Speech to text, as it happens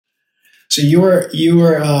So you were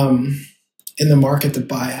in the market to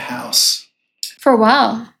buy a house. For a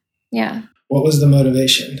while. Yeah. What was the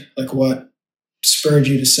motivation? Like what spurred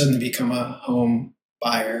you to suddenly become a home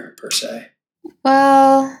buyer per se?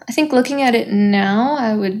 Well, I think looking at it now,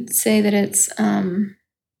 I would say that it's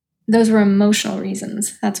those were emotional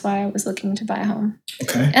reasons. That's why I was looking to buy a home.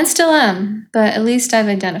 Okay. And still am, but at least I've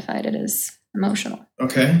identified it as emotional.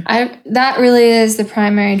 Okay. That really is the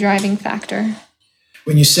primary driving factor.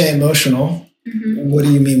 When you say emotional, what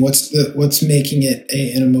do you mean? What's making it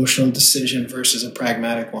an emotional decision versus a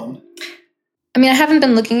pragmatic one? I mean, I haven't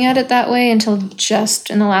been looking at it that way until just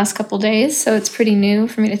in the last couple days, so it's pretty new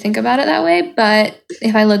for me to think about it that way. But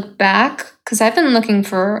if I look back, because I've been looking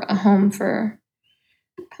for a home for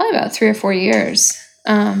probably about 3 or 4 years.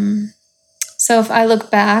 So if I look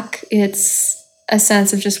back, it's a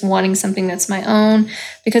sense of just wanting something that's my own.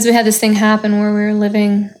 Because we had this thing happen where we were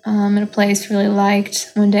living in a place we really liked.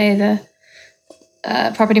 One day the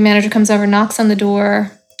property manager comes over, knocks on the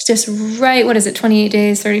door, just right, 28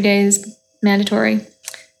 days, 30 days, mandatory.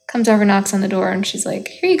 Comes over, knocks on the door, and she's like,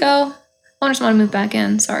 here you go. I just want to move back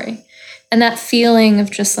in, sorry. And that feeling of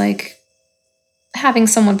just like having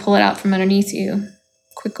someone pull it out from underneath you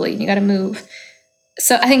quickly, you got to move.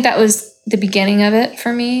 So I think that was the beginning of it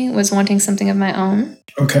for me, was wanting something of my own.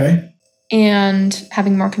 Okay. And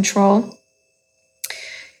having more control.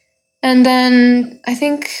 And then I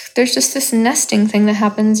think there's just this nesting thing that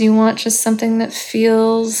happens. You want just something that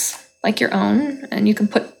feels like your own, and you can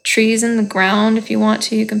put trees in the ground if you want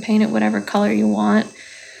to. You can paint it whatever color you want.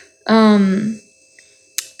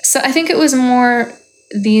 So I think it was more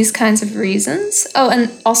these kinds of reasons. Oh,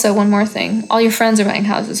 and also one more thing. All your friends are buying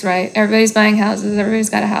houses, right? Everybody's buying houses. Everybody's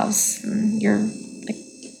got a house. And you're like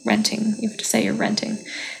renting. You have to say you're renting.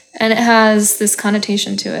 And it has this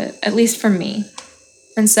connotation to it, at least for me.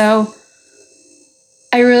 And so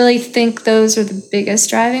I really think those are the biggest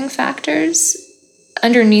driving factors.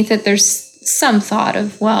 Underneath it, there's some thought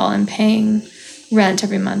of, well, I'm paying rent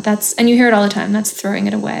every month. And you hear it all the time, that's throwing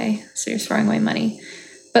it away. So you're throwing away money.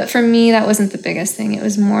 But for me, that wasn't the biggest thing. It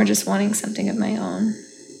was more just wanting something of my own.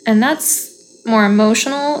 And that's more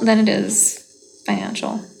emotional than it is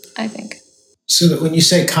financial, I think. So that when you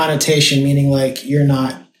say connotation, meaning like you're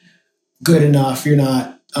not good enough, you're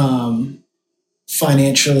not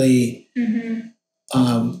financially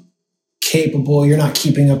capable, you're not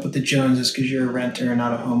keeping up with the Joneses because you're a renter and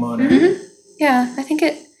not a homeowner. Mm-hmm. Yeah, I think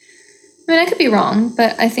I could be wrong,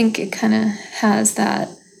 but I think it kind of has that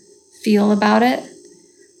feel about it.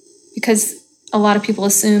 Because a lot of people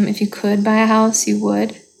assume if you could buy a house, you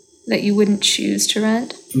would, that you wouldn't choose to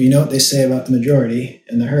rent. You know what they say about the majority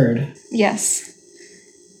and the herd. Yes.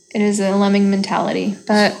 It is a lemming mentality,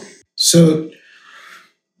 but... So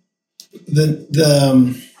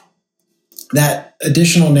that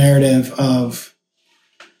additional narrative of,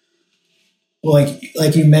 well,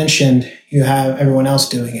 like you mentioned, you have everyone else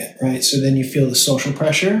doing it, right? So then you feel the social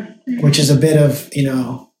pressure, which is a bit of,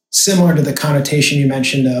 similar to the connotation you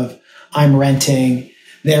mentioned of I'm renting,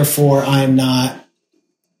 therefore I'm not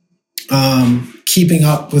keeping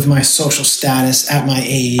up with my social status at my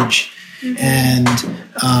age. And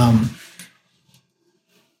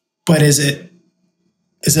but is it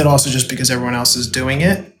also just because everyone else is doing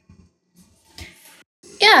it?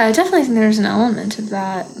 Yeah, I definitely think there's an element of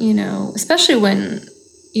that, especially when,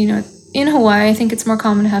 in Hawaii, I think it's more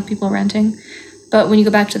common to have people renting. But when you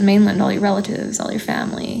go back to the mainland, all your relatives, all your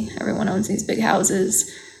family, everyone owns these big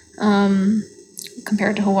houses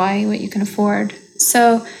compared to Hawaii, what you can afford.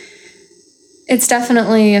 So it's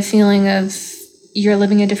definitely a feeling of you're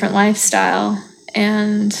living a different lifestyle.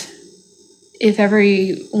 And if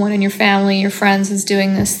everyone in your family, your friends is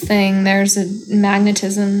doing this thing, there's a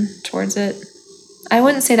magnetism towards it. I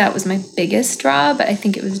wouldn't say that was my biggest draw, but I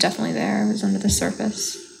think it was definitely there. It was under the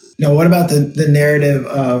surface. Now, what about the narrative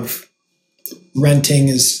of renting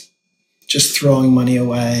is just throwing money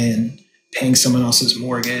away and paying someone else's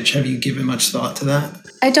mortgage? Have you given much thought to that?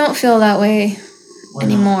 I don't feel that way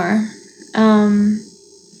anymore.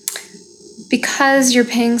 Because you're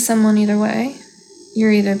paying someone either way.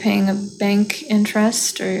 You're either paying a bank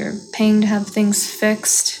interest or you're paying to have things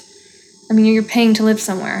fixed. I mean, you're paying to live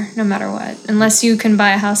somewhere, no matter what, unless you can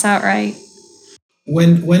buy a house outright.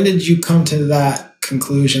 When did you come to that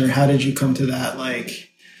conclusion, or how did you come to that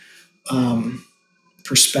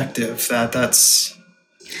perspective that's...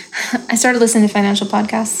 I started listening to financial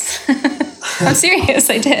podcasts. I'm serious,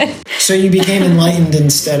 I did. So you became enlightened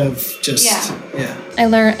instead of just... Yeah. I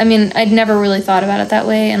learned, I'd never really thought about it that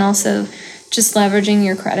way, and also just leveraging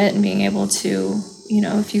your credit and being able to,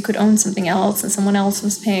 if you could own something else and someone else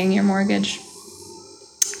was paying your mortgage,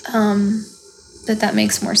 that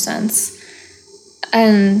makes more sense.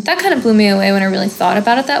 And that kind of blew me away when I really thought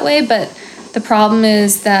about it that way. But the problem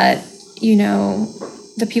is that,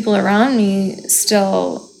 the people around me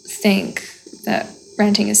still think that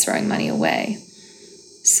renting is throwing money away.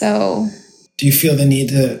 So do you feel the need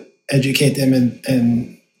to educate them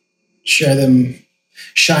and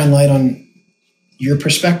shine light on your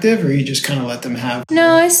perspective, or you just kind of let them have?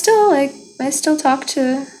 No, I still talk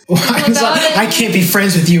to I can't be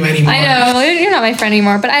friends with you anymore. I know, you're not my friend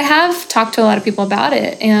anymore, but I have talked to a lot of people about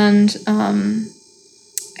it. And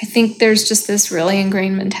I think there's just this really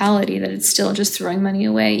ingrained mentality that it's still just throwing money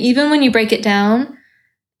away. Even when you break it down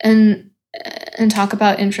and talk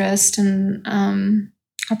about interest and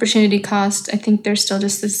opportunity cost, I think there's still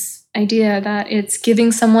just this idea that it's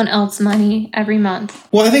giving someone else money every month.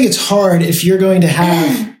 Well, I think it's hard if you're going to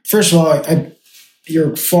have, first of all,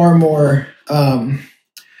 you're far more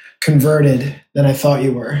converted than I thought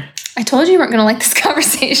you were. I told you weren't going to like this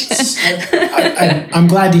conversation. I'm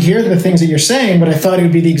glad to hear the things that you're saying, but I thought it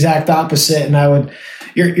would be the exact opposite. And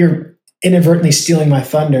you're inadvertently stealing my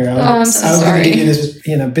thunder. I'm so I was sorry. going to give you this,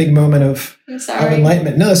 big moment of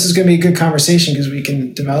enlightenment. No, this is going to be a good conversation because we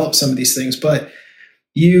can develop some of these things. But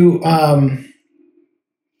you,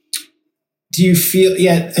 do you feel?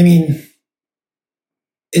 Yeah, I mean,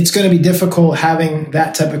 it's going to be difficult having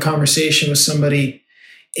that type of conversation with somebody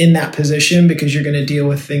in that position because you're going to deal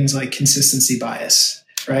with things like consistency bias,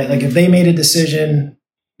 right? Like if they made a decision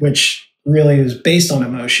which really was based on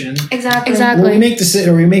emotion. Exactly.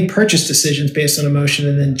 Well, we make purchase decisions based on emotion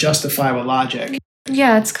and then justify with logic.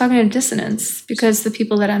 Yeah, it's cognitive dissonance because the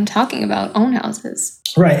people that I'm talking about own houses.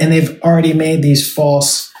 Right, and they've already made these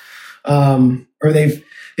false, or they've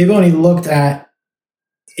only looked at,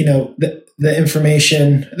 the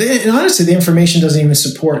information. And honestly, the information doesn't even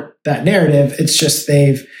support that narrative. It's just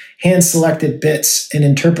they've hand-selected bits and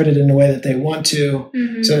interpreted in a way that they want to,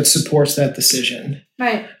 so it supports that decision.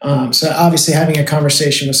 Right. So obviously, having a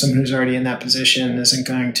conversation with someone who's already in that position isn't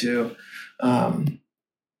going to,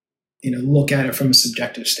 look at it from a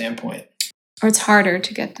subjective standpoint. Or it's harder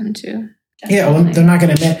to get them to. Definitely. Yeah, well, they're not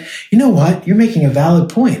going to admit, you know what, you're making a valid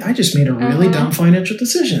point. I just made a really dumb financial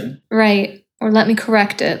decision. Right. Or let me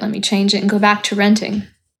correct it. Let me change it and go back to renting.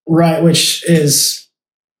 Right, which is,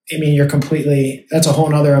 you're completely, that's a whole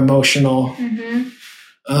nother emotional.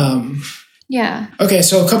 Yeah. Okay,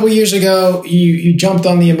 so a couple of years ago, you jumped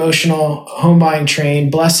on the emotional home buying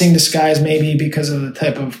train, blessing disguised maybe because of the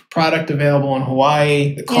type of product available in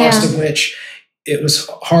Hawaii, the cost of which it was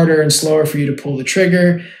harder and slower for you to pull the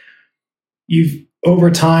trigger. You've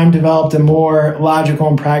over time developed a more logical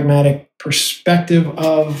and pragmatic perspective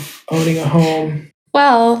of owning a home.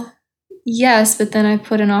 Well, yes, but then I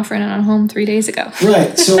put an offer in on a home 3 days ago.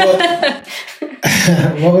 Right. So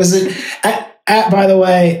what was it? At, by the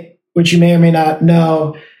way, which you may or may not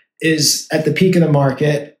know, is at the peak of the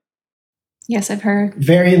market. Yes, I've heard.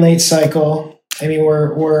 Very late cycle.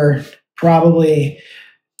 We're probably,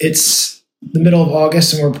 it's the middle of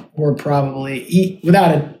August, and we're probably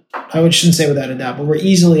I shouldn't say without a doubt, but we're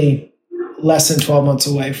easily less than 12 months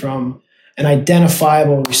away from an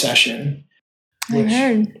identifiable recession,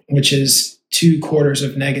 which is 2 quarters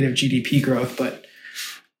of negative GDP growth. But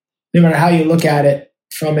no matter how you look at it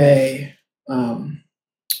from a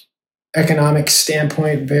economic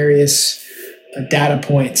standpoint, various data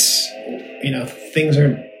points, things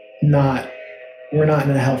are we're not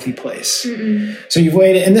in a healthy place. So you've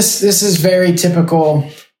waited, and this is very typical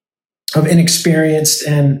of inexperienced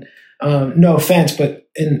and no offense, but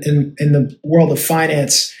in the world of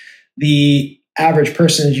finance, the average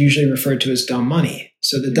person is usually referred to as dumb money.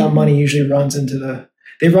 So the dumb money usually run into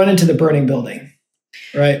the burning building,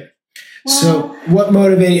 right? Wow. So what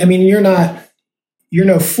motivates? You're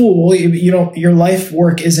no fool. Your life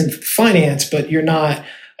work isn't finance, but you're not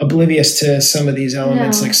oblivious to some of these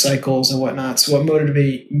elements like cycles and whatnot. So what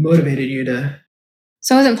motivated you to?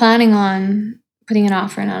 So I wasn't planning on putting an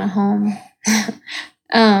offer in on a home.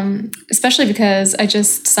 Especially because I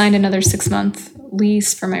just signed another 6-month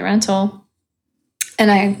lease for my rental. And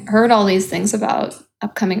I heard all these things about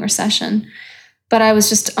upcoming recession. But I was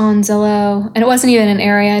just on Zillow, and it wasn't even an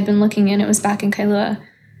area I'd been looking in. It was back in Kailua.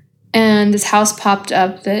 And this house popped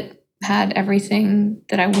up that had everything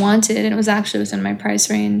that I wanted, and it was actually within my price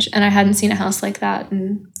range. And I hadn't seen a house like that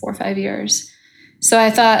in 4 or 5 years. So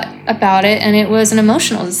I thought about it, and it was an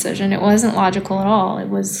emotional decision. It wasn't logical at all. It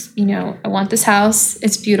was, I want this house.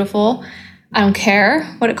 It's beautiful. I don't care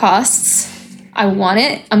what it costs. I want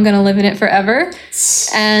it. I'm going to live in it forever.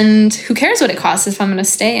 And who cares what it costs if I'm going to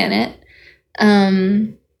stay in it?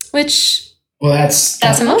 That's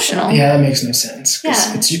emotional. Yeah, that makes no sense.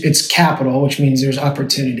 Yeah. It's capital, which means there's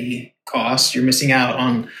opportunity cost. You're missing out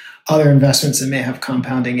on other investments that may have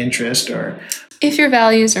compounding interest or. If your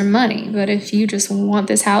values are money, but if you just want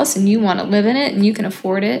this house and you want to live in it and you can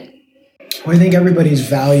afford it. Well, I think everybody's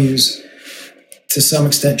values to some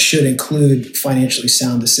extent should include financially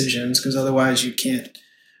sound decisions, because otherwise you can't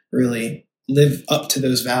really live up to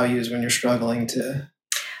those values when you're struggling to.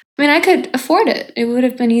 I mean, I could afford it. It would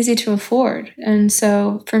have been easy to afford. And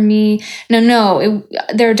so for me,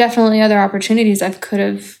 there are definitely other opportunities I could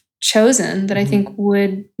have chosen that I think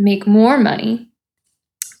would make more money,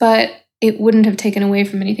 but it wouldn't have taken away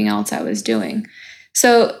from anything else I was doing.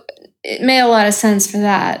 So it made a lot of sense for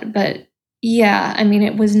that. But yeah, I mean,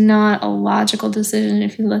 it was not a logical decision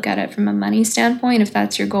if you look at it from a money standpoint, if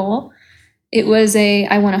that's your goal. It was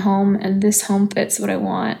I want a home and this home fits what I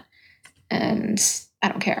want. And I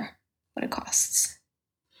don't care what it costs.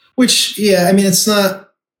 Which, yeah, I mean, it's not,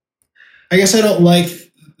 I guess I don't like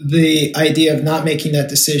the idea of not making that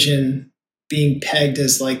decision being pegged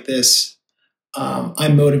as like this,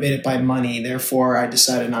 I'm motivated by money, therefore I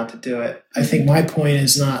decided not to do it. I think my point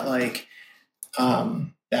is not like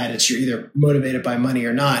that it's you're either motivated by money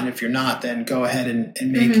or not. And if you're not, then go ahead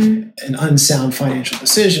and make an unsound financial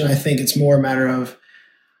decision. I think it's more a matter of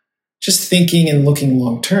just thinking and looking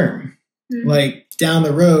long term. Like down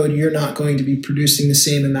the road, you're not going to be producing the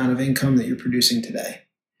same amount of income that you're producing today.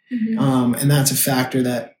 And that's a factor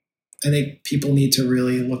that I think people need to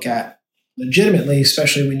really look at legitimately,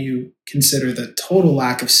 especially when you consider the total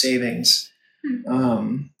lack of savings.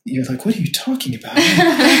 You're like, what are you talking about? I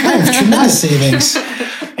have tremendous savings.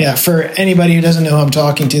 Yeah, for anybody who doesn't know who I'm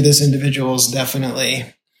talking to, this individual is definitely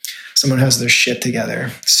someone who has their shit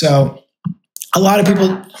together. So a lot of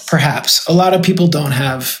people don't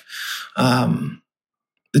have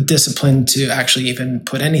the discipline to actually even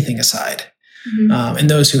put anything aside. And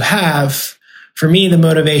those who have, for me, the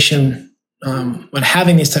motivation when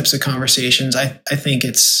having these types of conversations, I think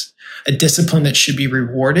it's a discipline that should be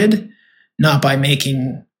rewarded, not by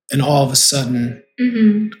making an all of a sudden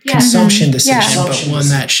consumption decision, but one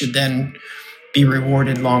that should then be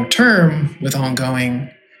rewarded long term with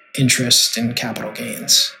ongoing interest and capital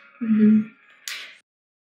gains.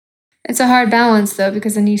 It's a hard balance, though,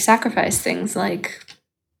 because then you sacrifice things like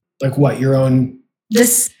what, your own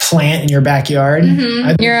plant in your backyard,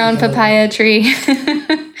 your own papaya tree.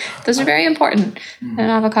 Those are very important, and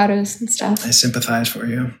avocados and stuff. I sympathize for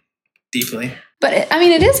you deeply. But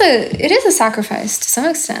it is a sacrifice to some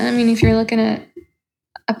extent. I mean, if you're looking at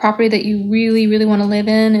a property that you really, really want to live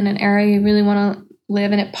in an area you really want to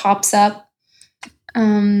live, and it pops up,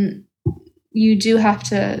 you do have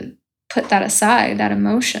to put that aside, that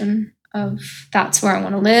emotion of that's where I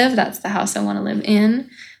want to live, that's the house I want to live in.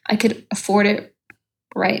 I could afford it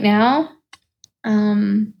right now.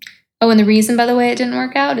 And the reason, by the way, it didn't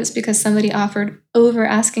work out is because somebody offered over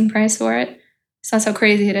asking price for it. So that's how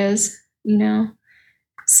crazy it is, you know?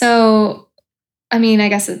 So, I mean, I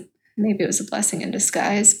guess maybe it was a blessing in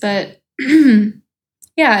disguise, but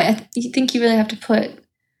yeah, I think you really have to put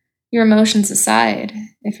your emotions aside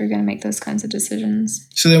if you're going to make those kinds of decisions.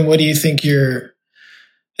 So then what do you think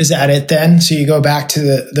is that it then? So you go back to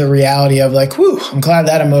the reality of like, whew, I'm glad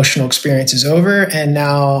that emotional experience is over. And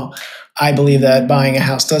now I believe that buying a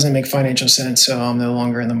house doesn't make financial sense, so I'm no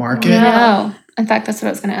longer in the market. No. In fact, that's what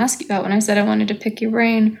I was going to ask you about when I said I wanted to pick your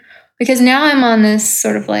brain. Because now I'm on this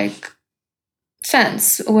sort of like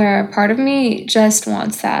fence where part of me just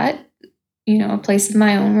wants that, you know, a place of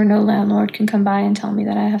my own where no landlord can come by and tell me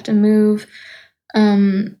that I have to move,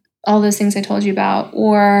 all those things I told you about.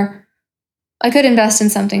 Or I could invest in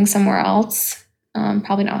something somewhere else,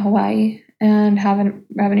 probably not Hawaii, and have a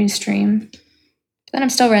revenue stream. But then I'm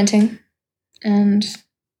still renting and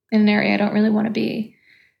in an area I don't really want to be.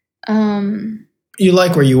 You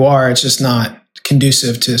like where you are, it's just not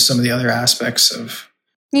conducive to some of the other aspects of.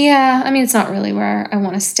 Yeah, I mean, it's not really where I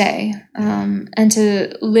want to stay. And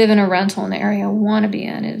to live in a rental in the area I want to be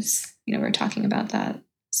in is, you know, we're talking about that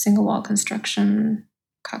single wall construction,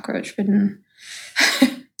 cockroach ridden.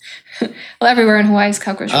 Well, everywhere in Hawaii is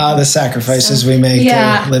cockroach ridden. The sacrifices we make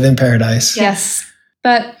to live in paradise. Yes.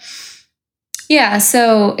 But yeah,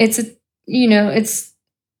 so it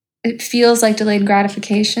feels like delayed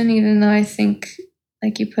gratification, even though I think,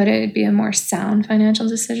 like you put it, it'd be a more sound financial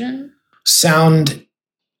decision. Sound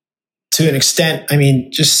to an extent. I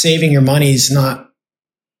mean, just saving your money is not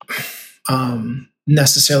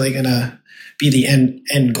necessarily going to be the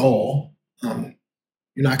end goal. You're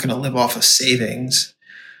not going to live off of savings.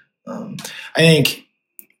 I think,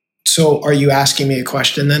 so are you asking me a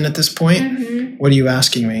question then at this point? Mm-hmm. What are you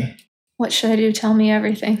asking me? What should I do? Tell me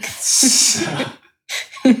everything.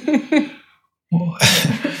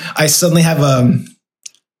 I suddenly have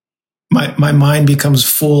my mind becomes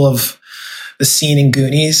full of the scene in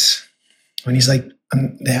Goonies when he's like,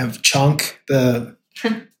 they have Chunk, the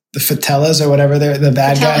Fatellas or whatever, they're the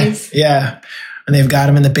bad Fratellis. guy. Yeah. And they've got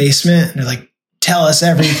him in the basement and they're like, tell us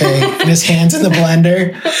everything. And his hand's in the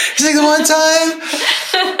blender. He's like, the one time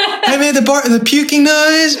I made the puking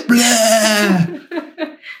noise, blah,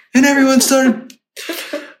 and everyone started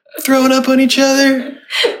throwing up on each other.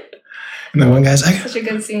 And the one guy's like, Such a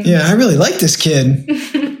good scene. yeah, I really like this kid.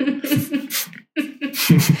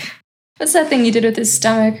 What's that thing you did with his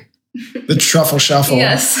stomach? The truffle shuffle.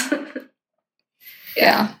 Yes.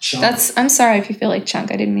 Yeah. Chunk. I'm sorry if you feel like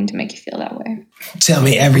Chunk. I didn't mean to make you feel that way. Tell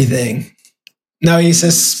me everything. No, he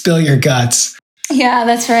says, spill your guts. Yeah,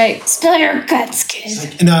 that's right. Spill your guts,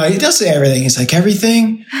 kid. No, he does say everything. He's like,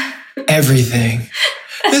 everything? Everything.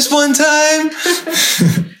 This one time?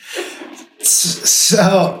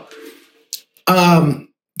 So,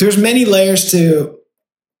 there's many layers to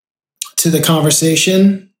the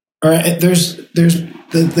conversation. Or there's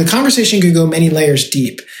the conversation could go many layers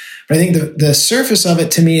deep. But I think the surface of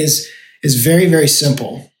it to me is very, very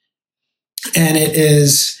simple. And it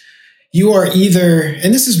is, you are either,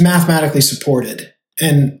 and this is mathematically supported,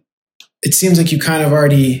 and it seems like you kind of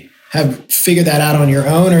already have figured that out on your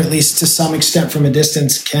own, or at least to some extent from a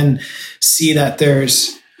distance can see that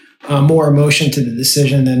there's more emotion to the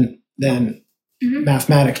decision than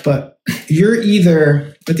mathematics. But you're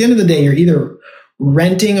either, at the end of the day, you're either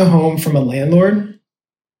renting a home from a landlord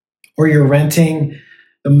or you're renting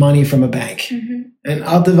the money from a bank. Mm-hmm. And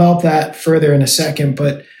I'll develop that further in a second,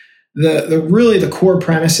 but the core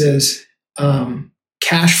premise is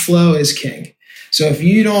cash flow is king. So if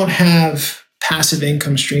you don't have passive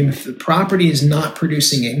income stream, if the property is not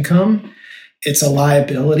producing income, it's a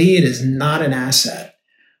liability. It is not an asset.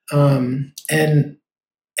 And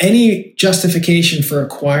any justification for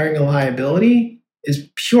acquiring a liability is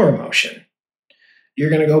pure emotion. You're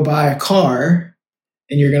going to go buy a car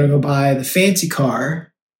and you're going to go buy the fancy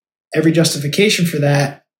car. Every justification for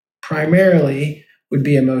that primarily would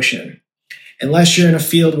be emotion. Unless you're in a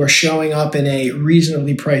field where showing up in a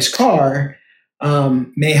reasonably priced car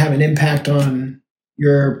may have an impact on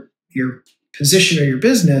your position or your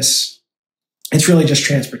business, it's really just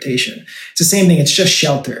transportation. It's the same thing. It's just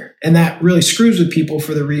shelter. And that really screws with people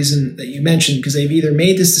for the reason that you mentioned, because they've either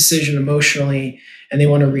made this decision emotionally and they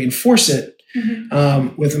want to reinforce it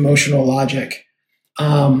with emotional logic,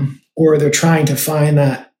 or they're trying to find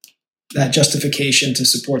that justification to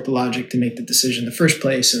support the logic to make the decision in the first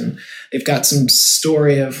place. And they've got some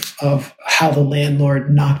story of how the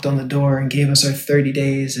landlord knocked on the door and gave us our 30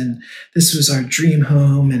 days and this was our dream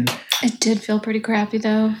home. And it did feel pretty crappy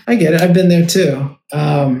though. I get it. I've been there too.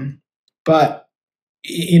 But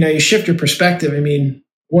you shift your perspective. I mean,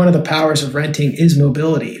 one of the powers of renting is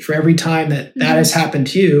mobility. For every time that has happened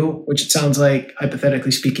to you, which it sounds like,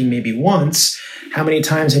 hypothetically speaking, maybe once, how many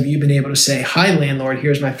times have you been able to say, hi, landlord,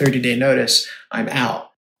 here's my 30-day notice, I'm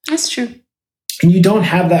out? That's true. And you don't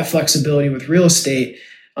have that flexibility with real estate,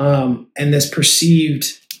 and this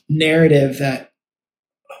perceived narrative that,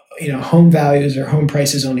 home values or home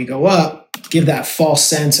prices only go up, give that false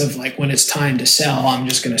sense of like, when it's time to sell, I'm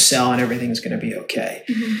just going to sell and everything's going to be okay.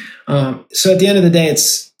 So at the end of the day,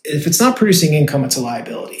 if it's not producing income, it's a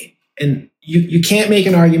liability. And you can't make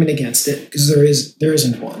an argument against it because there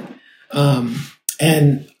isn't one.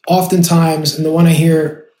 And oftentimes, and the one I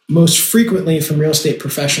hear most frequently from real estate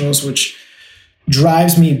professionals, which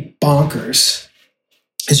drives me bonkers,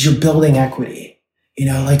 is you're building equity.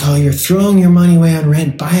 You're throwing your money away on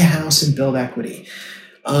rent, buy a house and build equity.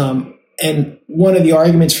 And one of the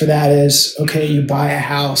arguments for that is, okay, you buy a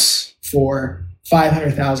house for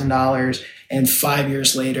 $500,000 and 5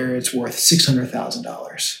 years later it's worth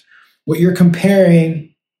 $600,000. What you're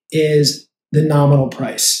comparing is the nominal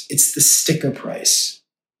price. It's the sticker price.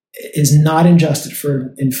 It is not adjusted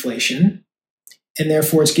for inflation. And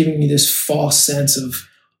therefore it's giving you this false sense of,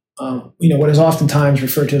 what is oftentimes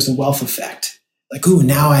referred to as the wealth effect. Like, ooh,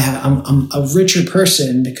 now I'm a richer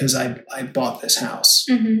person because I bought this house.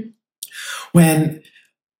 Mm-hmm. When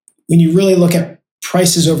you really look at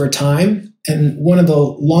prices over time, and one of the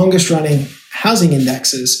longest running housing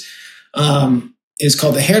indexes is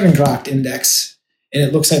called the Herdengracht Index, and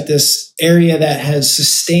it looks at this area that has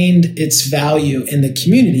sustained its value in the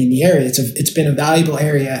community, in the area. It's been a valuable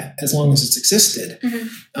area as long as it's existed.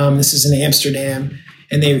 Mm-hmm. This is in Amsterdam,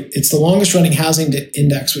 and it's the longest running housing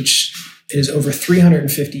index, which is over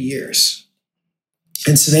 350 years.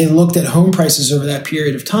 And so they looked at home prices over that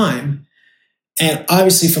period of time. And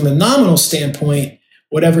obviously from a nominal standpoint,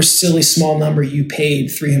 whatever silly small number you paid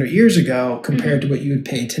 300 years ago compared to what you would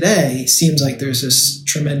pay today seems like there's this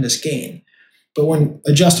tremendous gain. But when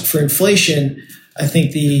adjusted for inflation, I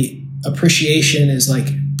think the appreciation is like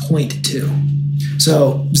 0.2.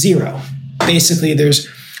 So 0. Basically, there's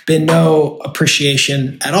been no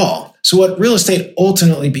appreciation at all. So what real estate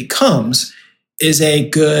ultimately becomes is a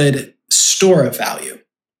good store of value.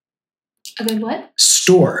 A good what?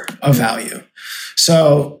 Store of value.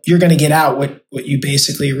 So you're going to get out what you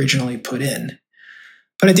basically originally put in.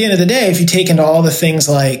 But at the end of the day, if you take into all the things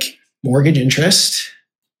like mortgage interest,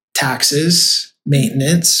 taxes,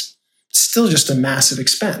 maintenance, it's still just a massive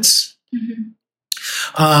expense.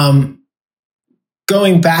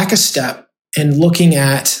 Going back a step and looking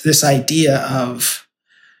at this idea of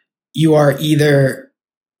you are either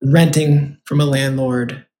renting from a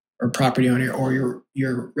landlord or property owner, or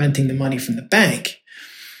you're renting the money from the bank.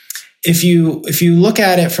 If you look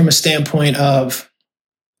at it from a standpoint of,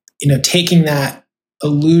 taking that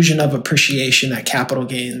illusion of appreciation, that capital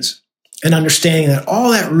gains, and understanding that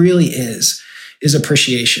all that really is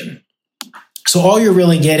appreciation. So all you're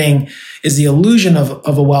really getting is the illusion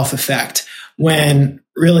of a wealth effect, when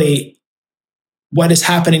really what is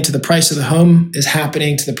happening to the price of the home is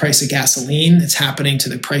happening to the price of gasoline. It's happening to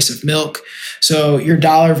the price of milk. So your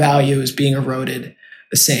dollar value is being eroded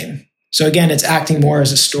the same. So again, it's acting more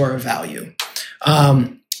as a store of value.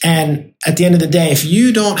 And at the end of the day, if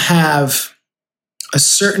you don't have a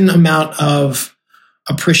certain amount of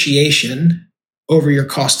appreciation over your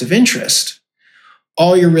cost of interest,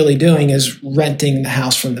 all you're really doing is renting the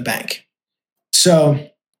house from the bank. So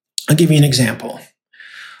I'll give you an example.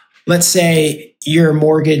 Let's say your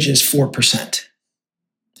mortgage is 4%.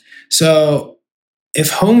 So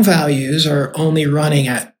if home values are only running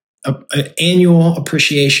at an annual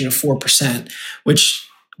appreciation of 4%, which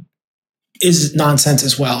is nonsense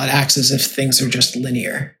as well. It acts as if things are just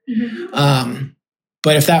linear.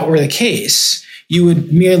 But if that were the case, you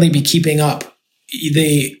would merely be keeping up.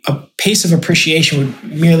 The pace of appreciation would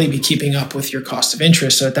merely be keeping up with your cost of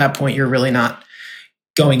interest. So at that point, you're really not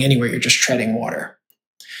going anywhere. You're just treading water.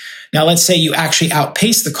 Now, let's say you actually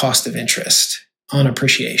outpace the cost of interest on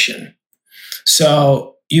appreciation.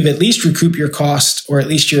 So you've at least recouped your cost, or at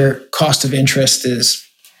least your cost of interest is,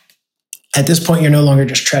 at this point, you're no longer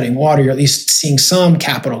just treading water. You're at least seeing some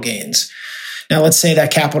capital gains. Now, let's say that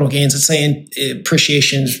capital gains, let's say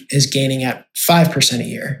appreciation is gaining at 5% a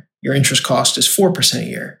year. Your interest cost is 4% a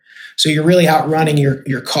year. So you're really outrunning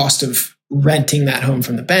your cost of renting that home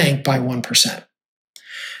from the bank by 1%.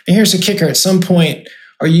 And here's the kicker. At some point,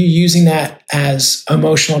 are you using that as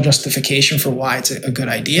emotional justification for why it's a good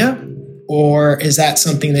idea? Or is that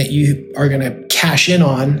something that you are going to cash in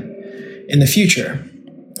on in the future?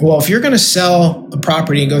 Well, if you're going to sell a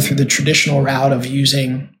property and go through the traditional route of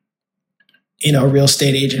using, a real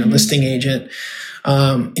estate agent, a listing agent,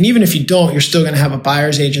 and even if you don't, you're still going to have a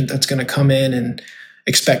buyer's agent that's going to come in and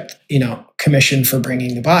expect, commission for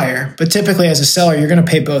bringing the buyer. But typically as a seller, you're going to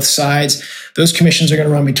pay both sides. Those commissions are going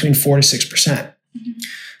to run between 4 to 6%.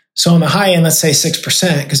 So on the high end, let's say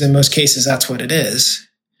 6%, because in most cases, that's what it is.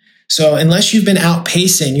 So unless you've been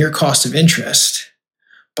outpacing your cost of interest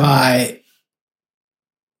by,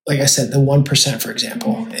 like I said, the 1%, for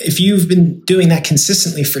example, if you've been doing that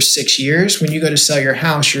consistently for 6 years, when you go to sell your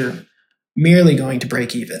house, you're merely going to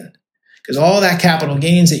break even, because all that capital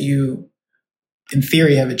gains that you, in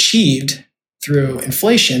theory, have achieved through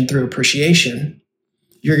inflation, through appreciation,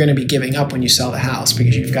 you're going to be giving up when you sell the house,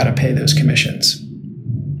 because you've got to pay those commissions.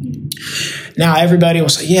 Now, everybody will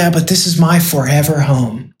say, yeah, but this is my forever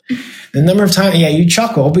home. The number of times, you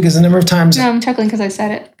chuckle, because the number of times... No, I'm chuckling because I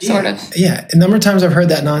said it, sort of. Yeah, the number of times I've heard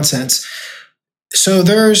that nonsense. So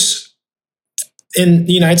there's, in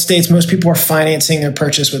the United States, most people are financing their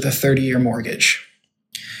purchase with a 30-year mortgage.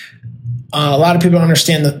 A lot of people don't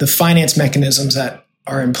understand the finance mechanisms that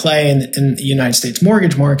are in play in the United States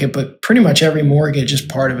mortgage market, but pretty much every mortgage is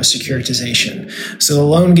part of a securitization. So the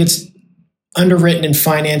loan gets underwritten and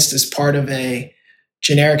financed as part of a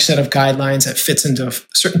generic set of guidelines that fits into a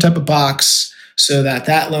certain type of box, so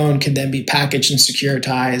that loan can then be packaged and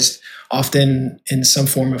securitized, often in some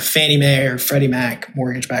form of Fannie Mae or Freddie Mac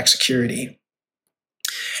mortgage-backed security.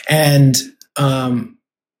 And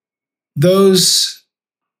those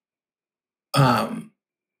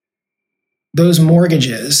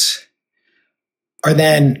mortgages are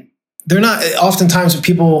then, they're not, oftentimes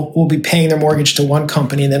people will be paying their mortgage to one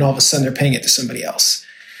company and then all of a sudden they're paying it to somebody else.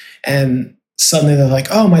 And suddenly they're like,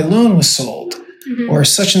 oh, my loan was sold, or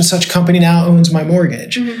such and such company now owns my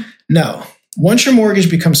mortgage. No. Once your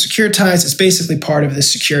mortgage becomes securitized, it's basically part of the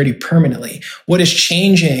security permanently. What is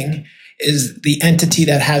changing is the entity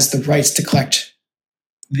that has the rights to collect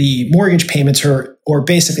the mortgage payments or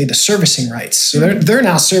basically the servicing rights. So they're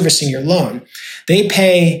now servicing your loan. They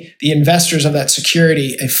pay the investors of that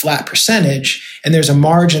security a flat percentage, and there's a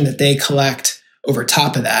margin that they collect over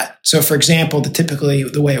top of that. So for example, typically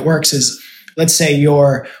the way it works is, let's say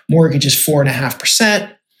your mortgage is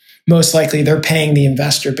 4.5%. Most likely they're paying the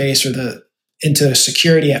investor base or into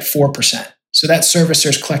security at 4%. So that servicer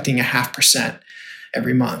is collecting 0.5%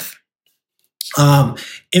 every month.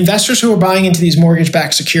 Investors who are buying into these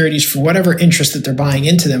mortgage-backed securities for whatever interest that they're buying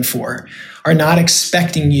into them for are not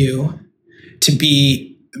expecting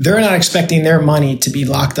they're not expecting their money to be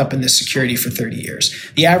locked up in this security for 30 years.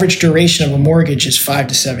 The average duration of a mortgage is 5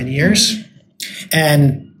 to 7 years.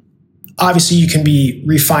 And obviously you can be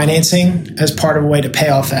refinancing as part of a way to pay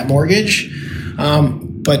off that mortgage.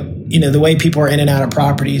 But the way people are in and out of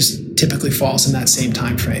properties typically falls in that same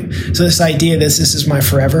time frame. So this idea that this is my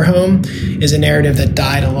forever home is a narrative that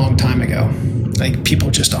died a long time ago. Like, people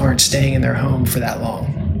just aren't staying in their home for that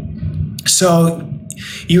long. So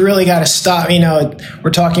you really got to stop. We're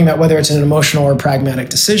talking about whether it's an emotional or pragmatic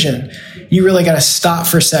decision. You really got to stop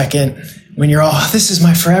for a second when you're, this is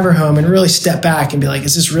my forever home, and really step back and be like,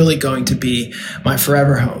 is this really going to be my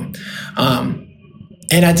forever home?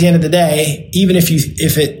 And at the end of the day, even if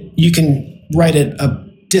you can write a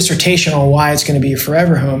dissertation on why it's going to be your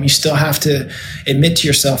forever home, you still have to admit to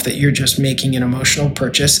yourself that you're just making an emotional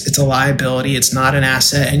purchase. It's a liability. It's not an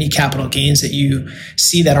asset. Any capital gains that you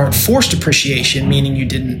see that aren't forced appreciation, meaning you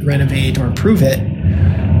didn't renovate or improve it,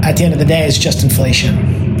 at the end of the day, it's just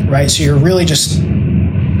inflation, right? So you're really just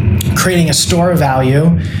creating a store of value.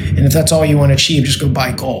 And if that's all you want to achieve, just go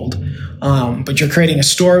buy gold. But you're creating a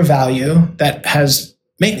store of value that has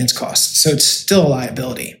maintenance costs. So it's still a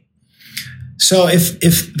liability. So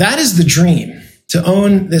if that is the dream, to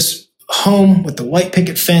own this home with the white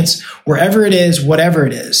picket fence, wherever it is, whatever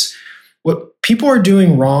it is, what people are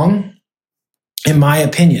doing wrong, in my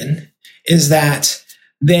opinion, is that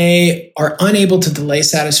they are unable to delay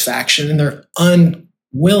satisfaction, and they're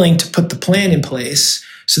unwilling to put the plan in place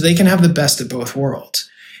so they can have the best of both worlds.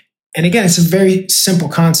 And again, it's a very simple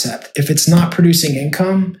concept. If it's not producing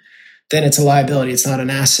income, then it's a liability. It's not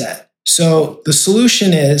an asset. So the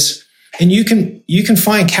solution is, and you can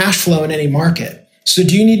find cash flow in any market. So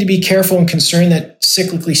do you need to be careful and concerned that,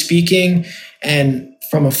 cyclically speaking, and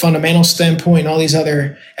from a fundamental standpoint, all these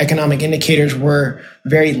other economic indicators, we're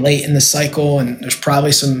very late in the cycle and there's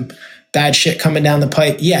probably some bad shit coming down the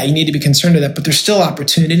pipe? Yeah, you need to be concerned of that, but there's still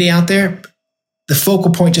opportunity out there. The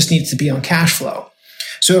focal point just needs to be on cash flow.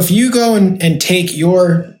 So if you go and take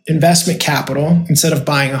your investment capital, instead of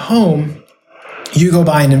buying a home, you go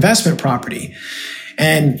buy an investment property.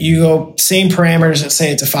 And you go, same parameters, let's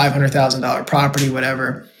say it's a $500,000 property,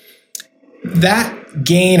 whatever. That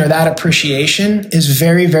gain or that appreciation is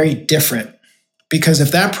very, very different, because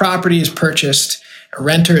if that property is purchased, a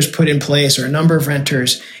renter is put in place, or a number of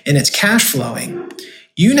renters, and it's cash flowing,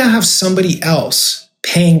 you now have somebody else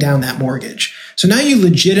paying down that mortgage. So now you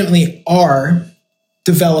legitimately are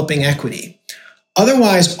developing equity.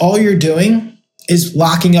 Otherwise, all you're doing is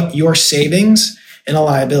locking up your savings in a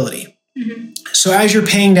liability. Mm-hmm. So as you're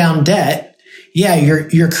paying down debt,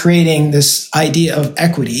 you're creating this idea of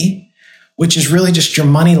equity, which is really just your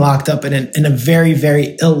money locked up in a very,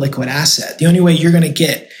 very illiquid asset. The only way you're going to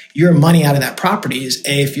get your money out of that property is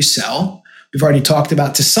if you sell. We've already talked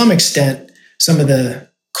about, to some extent, some of the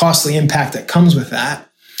costly impact that comes with that.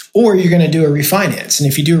 Or you're going to do a refinance. And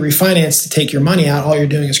if you do a refinance to take your money out, all you're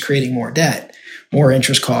doing is creating more debt, more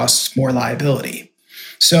interest costs, more liability.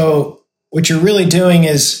 So what you're really doing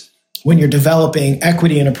is, when you're developing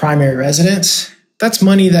equity in a primary residence, that's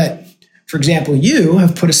money that, for example, you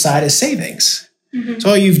have put aside as savings. Mm-hmm. So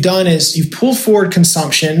all you've done is you've pulled forward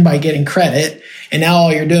consumption by getting credit, and now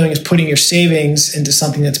all you're doing is putting your savings into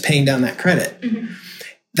something that's paying down that credit. Mm-hmm.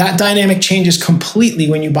 That dynamic changes completely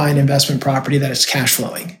when you buy an investment property that is cash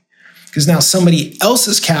flowing, because now somebody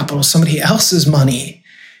else's capital, somebody else's money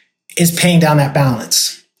is paying down that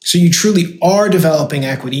balance. So you truly are developing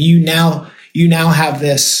equity. You now have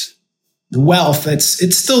this wealth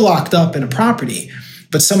it's still locked up in a property,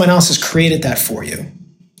 but someone else has created that for you.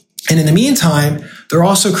 And in the meantime, they're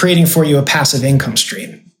also creating for you a passive income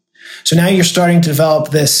stream. So now you're starting to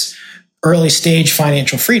develop this early stage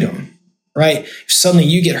financial freedom, right? If suddenly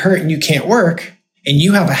you get hurt and you can't work, and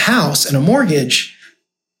you have a house and a mortgage,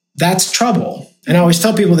 that's trouble. And I always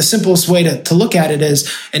tell people the simplest way to look at it is,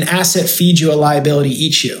 an asset feeds you, a liability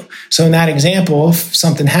eats you. So in that example, if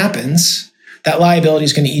something happens, that liability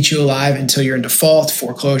is going to eat you alive until you're in default,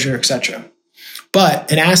 foreclosure, etc.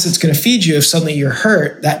 But an asset's going to feed you if suddenly you're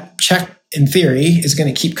hurt. That check, in theory, is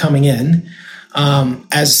going to keep coming in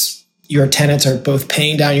as your tenants are both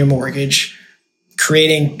paying down your mortgage,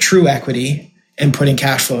 creating true equity, and putting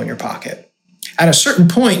cash flow in your pocket. At a certain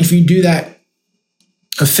point, if you do that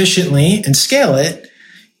efficiently and scale it,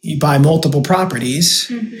 you buy multiple properties.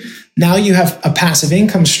 Mm-hmm. Now you have a passive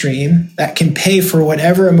income stream that can pay for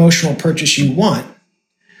whatever emotional purchase you want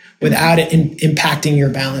without it impacting your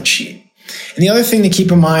balance sheet. And the other thing to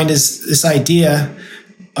keep in mind is this idea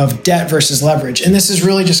of debt versus leverage. And this is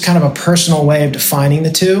really just kind of a personal way of defining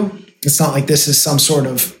the two. It's not like this is some sort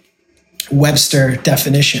of Webster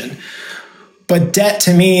definition. But debt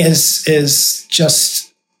to me is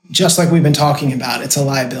just like we've been talking about. It's a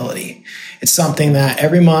liability. It's something that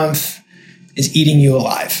every month is eating you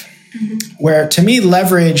alive. Mm-hmm. Where to me,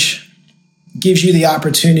 leverage gives you the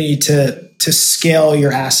opportunity to scale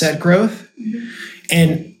your asset growth. Mm-hmm.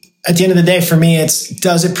 And at the end of the day, for me, it's,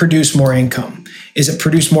 does it produce more income? Is it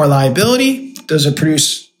produce more liability? Does it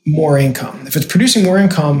produce more income? If it's producing more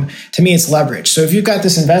income, to me, it's leverage. So if you've got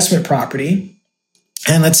this investment property,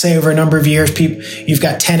 and let's say over a number of years, you've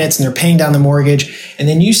got tenants and they're paying down the mortgage, and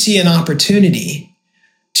then you see an opportunity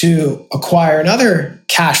to acquire another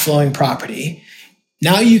cash flowing property.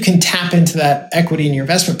 Now you can tap into that equity in your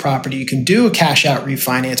investment property. You can do a cash out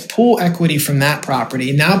refinance, pull equity from that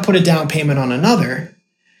property, now put a down payment on another.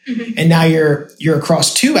 Mm-hmm. And now you're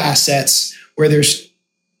across two assets where there's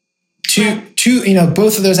two,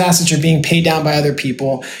 both of those assets are being paid down by other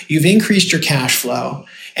people. You've increased your cash flow.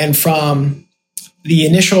 And from the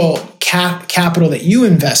initial capital that you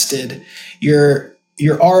invested, your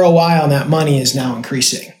ROI on that money is now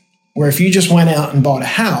increasing. Where if you just went out and bought a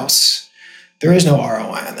house, there is no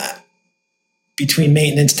ROI on that. Between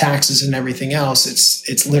maintenance, taxes, and everything else,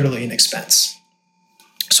 it's literally an expense.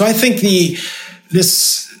 So I think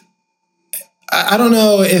I don't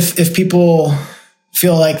know if people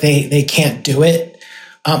feel like they can't do it.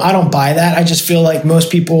 I don't buy that. I just feel like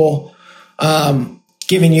most people,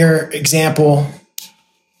 given your example,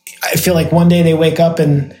 I feel like one day they wake up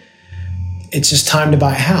and it's just time to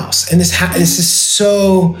buy a house. And this is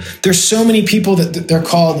so, there's so many people that they're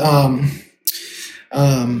called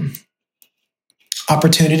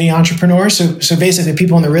opportunity entrepreneurs. So basically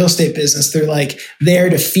people in the real estate business, they're like there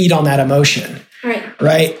to feed on that emotion.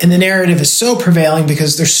 Right. And the narrative is so prevailing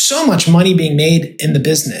because there's so much money being made in the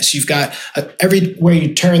business. You've got everywhere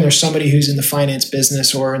you turn, there's somebody who's in the finance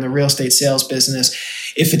business or in the real estate sales business.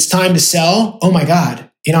 If it's time to sell, oh my God,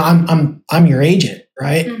 I'm your agent,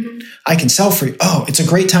 right? Mm-hmm. I can sell for you. Oh, it's a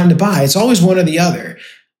great time to buy. It's always one or the other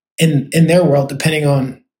in their world, depending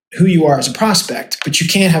on who you are as a prospect, but you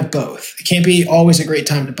can't have both. It can't be always a great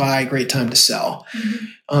time to buy, a great time to sell.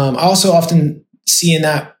 Mm-hmm. I also often see in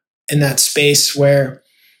that space where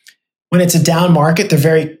when it's a down market, they're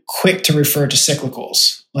very quick to refer to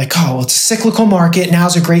cyclicals. Like, oh, well, it's a cyclical market.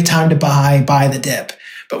 Now's a great time to buy the dip.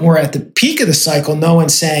 But we're at the peak of the cycle. No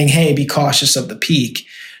one's saying, hey, be cautious of the peak.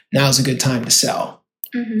 Now's a good time to sell.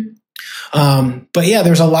 Mm-hmm. But yeah,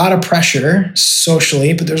 there's a lot of pressure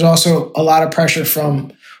socially, but there's also a lot of pressure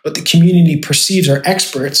from what the community perceives are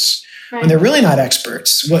experts when they're really not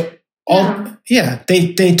experts.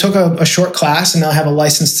 They took a short class and they'll have a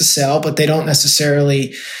license to sell, but they don't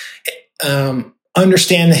necessarily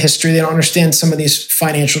understand the history. They don't understand some of these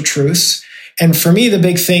financial truths. And for me, the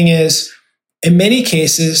big thing is, in many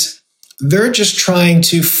cases, they're just trying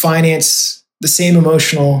to finance the same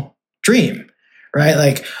emotional dream, right?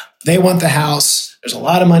 Like they want the house. There's a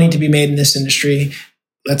lot of money to be made in this industry.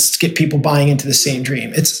 Let's get people buying into the same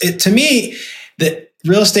dream. To me, the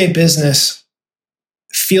real estate business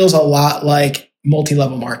feels a lot like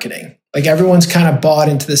multi-level marketing. Like everyone's kind of bought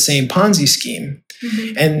into the same Ponzi scheme.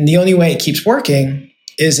 Mm-hmm. And the only way it keeps working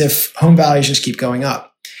is if home values just keep going up.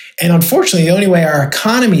 And unfortunately, the only way our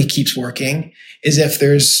economy keeps working is if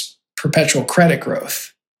there's perpetual credit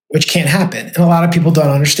growth, which can't happen. And a lot of people don't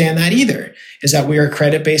understand that either, is that we are a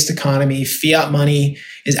credit-based economy. Fiat money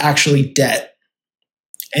is actually debt.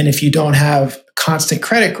 And if you don't have constant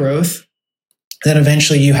credit growth, then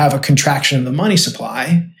eventually you have a contraction of the money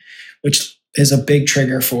supply, which is a big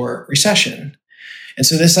trigger for recession. And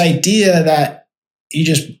so this idea that you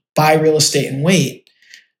just buy real estate and wait,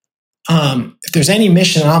 if there's any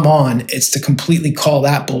mission I'm on, it's to completely call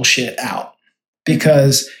that bullshit out.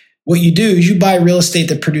 Because what you do is you buy real estate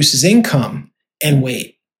that produces income and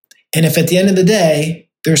wait. And if at the end of the day,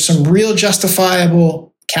 there's some real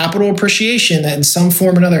justifiable capital appreciation that in some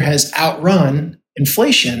form or another has outrun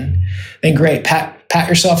inflation, then great, pat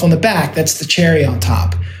yourself on the back. That's the cherry on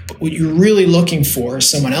top. But what you're really looking for is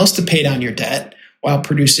someone else to pay down your debt while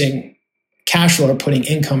producing cash flow or putting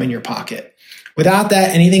income in your pocket. Without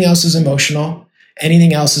that, anything else is emotional.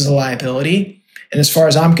 Anything else is a liability. And as far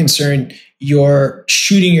as I'm concerned, you're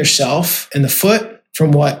shooting yourself in the foot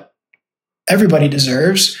from what everybody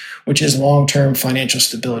deserves, which is long-term financial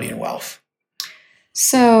stability and wealth.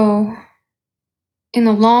 So, in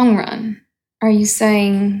the long run, are you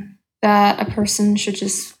saying that a person should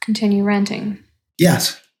just continue renting?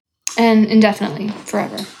 Yes. And indefinitely,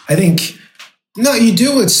 forever? I think, no, you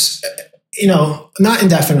do what's, not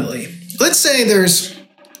indefinitely. Let's say there's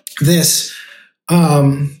this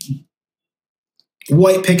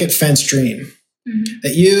white picket fence dream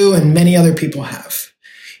that you and many other people have.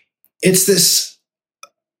 It's this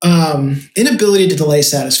inability to delay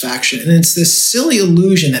satisfaction. And it's this silly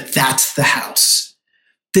illusion that that's the house.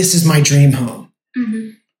 This is my dream home.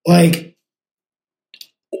 Like,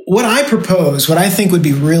 what I propose, what I think would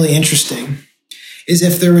be really interesting is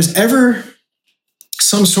if there was ever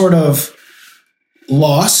some sort of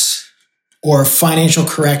loss or financial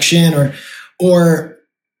correction or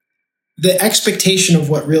the expectation of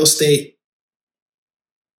what real estate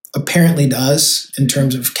apparently does in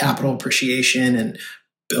terms of capital appreciation and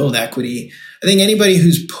build equity. I think anybody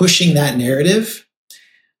who's pushing that narrative,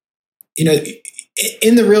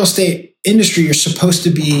 in the real estate industry, you're supposed to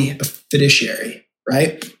be a fiduciary,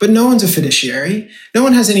 right? But no one's a fiduciary. No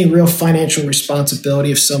one has any real financial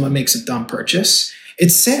responsibility if someone makes a dumb purchase.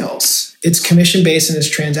 It's sales. It's commission-based and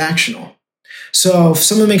it's transactional. So if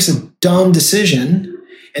someone makes a dumb decision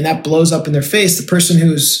and that blows up in their face, the person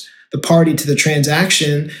who's the party to the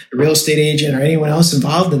transaction, the real estate agent or anyone else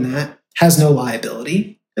involved in that, has no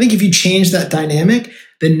liability. I think if you change that dynamic,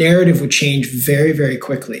 the narrative would change very, very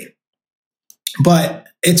quickly. But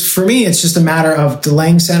for me, it's just a matter of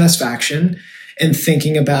delaying satisfaction and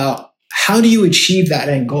thinking about how do you achieve that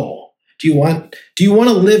end goal? Do you want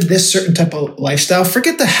to live this certain type of lifestyle?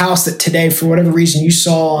 Forget the house that today, for whatever reason, you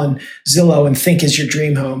saw on Zillow and think is your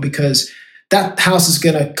dream home, because that house is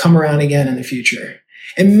going to come around again in the future.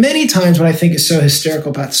 And many times what I think is so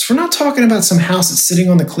hysterical about this, we're not talking about some house that's sitting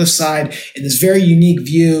on the cliffside in this very unique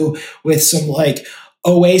view with some like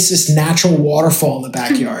oasis natural waterfall in the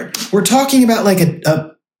backyard. We're talking about like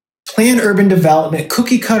a planned urban development,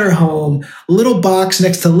 cookie cutter home, little box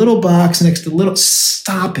next to little box next to little.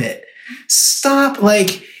 Stop it. Stop.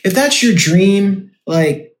 Like, if that's your dream,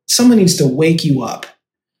 like, someone needs to wake you up,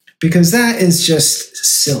 because that is just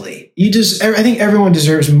silly. I think everyone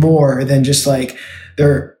deserves more than just like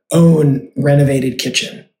their own renovated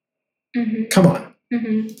kitchen. Come on.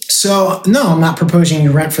 So no, I'm not proposing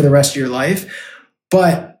you rent for the rest of your life.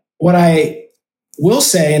 But what I will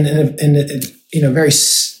say in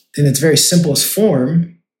its very simplest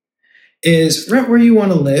form is rent where you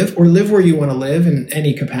want to live, or live where you want to live in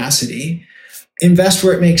any capacity. Invest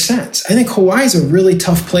where it makes sense. I think Hawaii is a really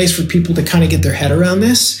tough place for people to kind of get their head around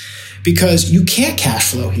this, because you can't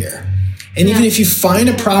cash flow here. And even if you find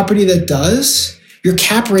a property that does, your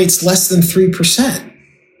cap rate's less than 3%.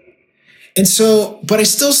 And so, but I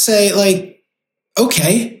still say, like,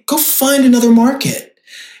 okay, go find another market.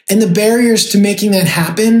 And the barriers to making that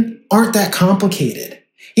happen aren't that complicated.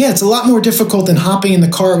 Yeah, it's a lot more difficult than hopping in the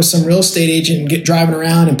car with some real estate agent and driving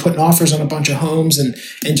around and putting offers on a bunch of homes and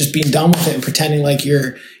just being done with it and pretending like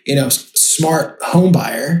you're, smart home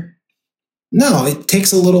buyer. No, it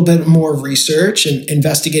takes a little bit more research and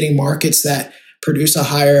investigating markets that produce a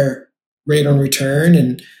higher rate on return.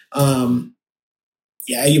 And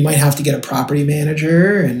you might have to get a property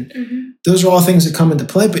manager, and those are all things that come into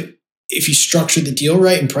play. But if you structure the deal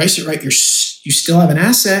right and price it right, you still have an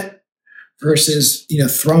asset versus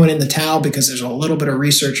throwing in the towel because there's a little bit of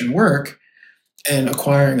research and work and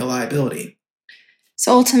acquiring a liability.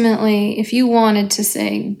 So ultimately, if you wanted to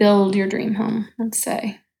say build your dream home, let's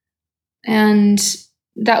say, and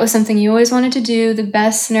that was something you always wanted to do, the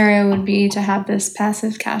best scenario would be to have this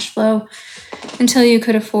passive cash flow until you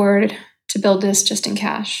could afford to build this just in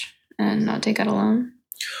cash and not take out a loan?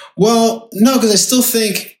 Well, no, because I still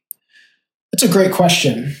think that's a great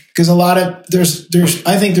question, because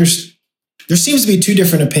there seems to be two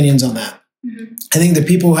different opinions on that. I think the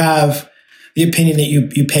people who have the opinion that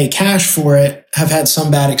you pay cash for it have had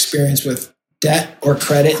some bad experience with debt or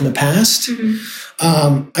credit in the past.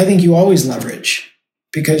 I think you always leverage,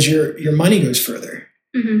 because your money goes further.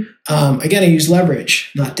 Again, I use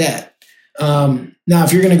leverage, not debt. Now,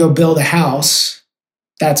 if you're going to go build a house,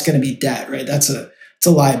 that's going to be debt, right? It's a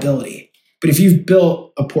liability. But if you've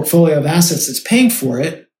built a portfolio of assets that's paying for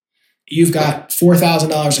it, you've got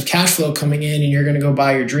 $4,000 of cash flow coming in, and you're going to go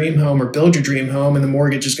buy your dream home or build your dream home, and the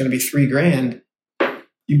mortgage is going to be $3,000.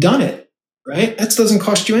 You've done it, right? That doesn't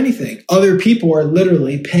cost you anything. Other people are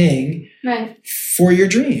literally paying for your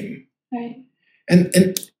dream. Right.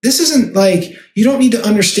 And this isn't like, you don't need to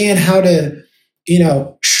understand how to,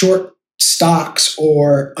 short stocks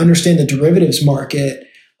or understand the derivatives market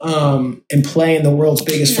and play in the world's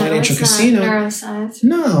biggest financial casino. Neuroscience.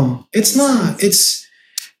 No, it's not. It's,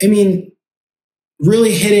 I mean,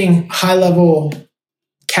 really hitting high level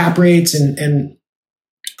cap rates and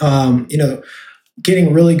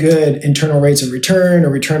getting really good internal rates of return or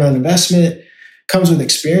return on investment comes with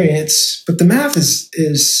experience. But the math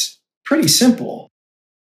is pretty simple.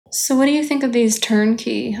 So what do you think of these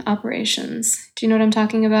turnkey operations? Do you know what I'm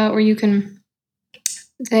talking about? Where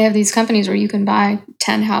they have these companies where you can buy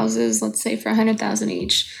 10 houses, let's say for $100,000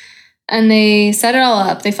 each, and they set it all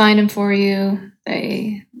up. They find them for you.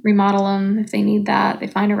 They remodel them if they need that. They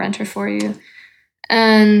find a renter for you.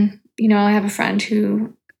 And, I have a friend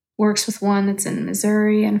who works with one that's in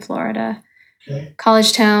Missouri and Florida,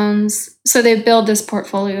 college towns. So they build this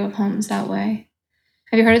portfolio of homes that way.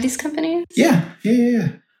 Have you heard of these companies? Yeah.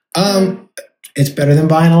 It's better than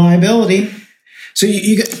buying a liability. So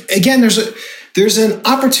you again, there's an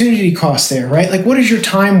opportunity cost there, right? Like, what is your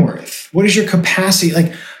time worth? What is your capacity?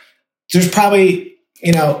 Like, there's probably,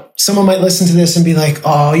 someone might listen to this and be like,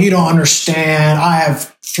 oh, you don't understand. I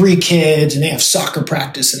have 3 kids and they have soccer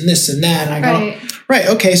practice and this and that. And I go, right.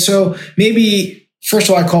 Okay. So maybe, first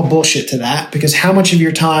of all, I call bullshit to that, because how much of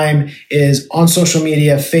your time is on social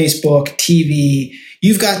media, Facebook, TV?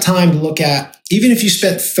 You've got time to look at, even if you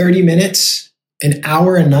spent 30 minutes, an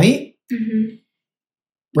hour a night,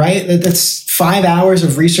 right? That's 5 hours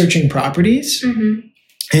of researching properties.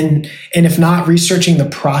 And if not, researching the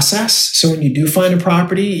process. So when you do find a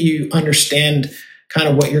property, you understand kind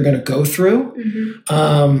of what you're going to go through.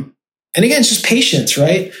 And again, it's just patience,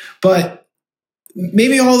 right? But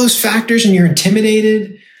maybe all those factors and you're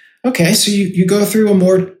intimidated. Okay, so you go through a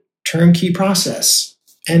more turnkey process.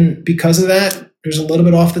 And because of that, there's a little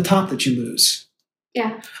bit off the top that you lose.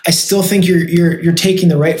 Yeah. I still think you're taking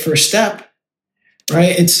the right first step,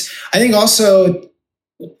 right? I think also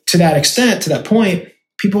to that extent, to that point,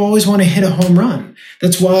 people always want to hit a home run.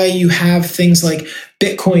 That's why you have things like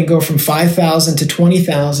Bitcoin go from 5,000 to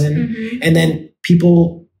 20,000, and then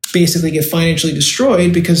people basically get financially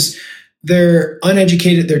destroyed because they're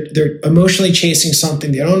uneducated. They're emotionally chasing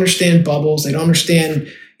something. They don't understand bubbles. They don't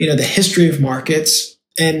understand, the history of markets.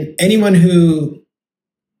 And anyone who,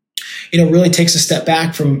 really takes a step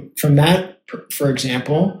back from that, for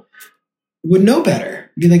example, would know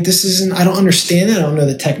better. Be like, I don't understand it. I don't know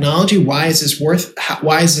the technology. Why is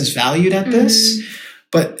this valued at this?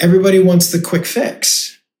 But everybody wants the quick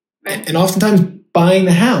fix. Right. And oftentimes buying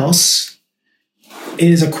the house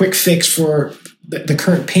is a quick fix for the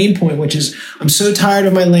current pain point, which is, I'm so tired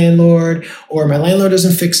of my landlord, or my landlord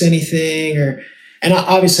doesn't fix anything, and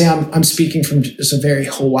obviously I'm speaking from just a very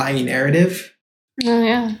Hawaii narrative. Oh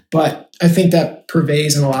yeah. But I think that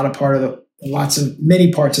pervades in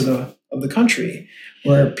many parts of the country,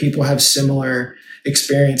 where people have similar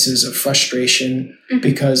experiences of frustration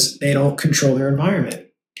because they don't control their environment.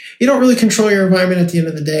 You don't really control your environment at the end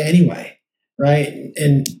of the day anyway, right?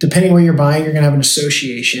 And depending where you're buying, you're going to have an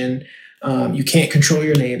association. You can't control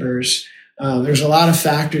your neighbors. There's a lot of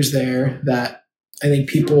factors there that I think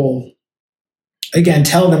people, again,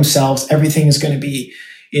 tell themselves everything is going to be,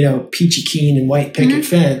 peachy keen and white picket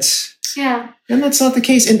fence. Yeah. And that's not the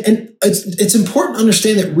case. And it's important to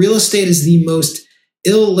understand that real estate is the most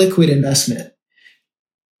illiquid investment.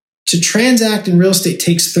 To transact in real estate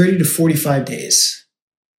takes 30 to 45 days.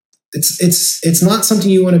 It's not something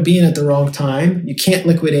you want to be in at the wrong time. You can't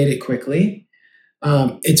liquidate it quickly.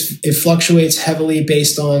 It fluctuates heavily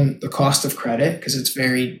based on the cost of credit because it's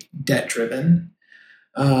very debt driven.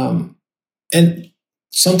 And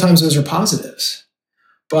sometimes those are positives.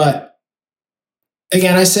 But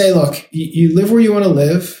again, I say, look, you live where you want to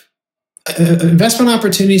live. Investment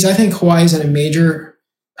opportunities, I think Hawaii is in a major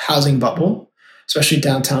housing bubble, especially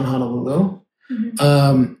downtown Honolulu.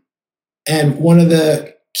 And one of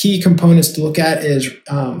the key components to look at is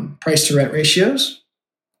price to rent ratios.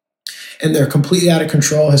 And they're completely out of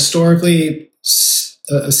control. Historically,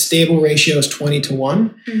 a stable ratio is 20 to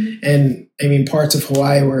 1. And I mean, parts of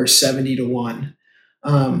Hawaii were 70 to 1.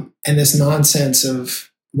 And this nonsense of,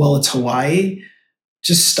 well, it's Hawaii,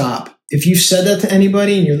 just stop. If you've said that to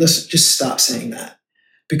anybody and you're listening, just stop saying that,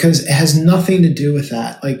 because it has nothing to do with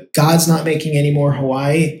that. Like, God's not making any more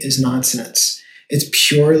Hawaii is nonsense. It's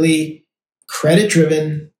purely credit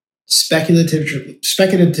driven,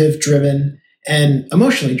 speculative driven, and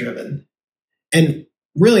emotionally driven. And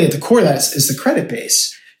really at the core of that is the credit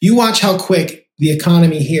base. You watch how quick the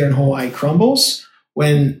economy here in Hawaii crumbles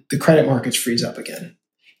when the credit markets freeze up again.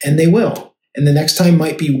 And they will. And the next time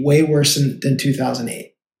might be way worse than 2008.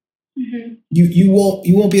 You won't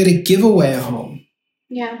be able to give away a home.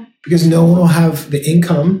 Yeah. Because no one will have the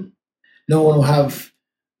income no one will have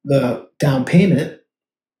the down payment,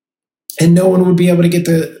 and no one would be able to get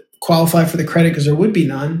the qualify for the credit because there would be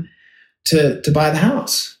none to buy the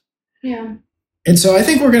house. Yeah. And so I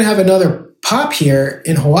think we're going to have another pop here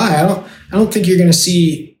in Hawaii. I don't think you're going to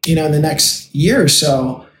see, in the next year or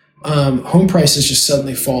so, home prices just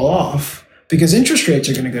suddenly fall off because interest rates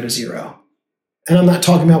are going to go to zero. And I'm not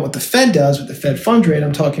talking about what the Fed does with the Fed funds rate.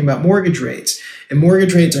 I'm talking about mortgage rates. And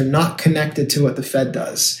mortgage rates are not connected to what the Fed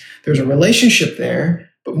does. There's a relationship there,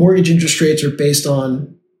 but mortgage interest rates are based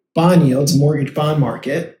on bond yields, mortgage bond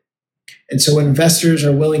market. And so what investors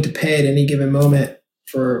are willing to pay at any given moment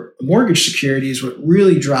for a mortgage security is what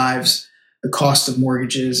really drives the cost of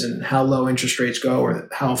mortgages and how low interest rates go or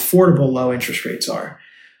how affordable low interest rates are.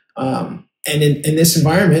 And in this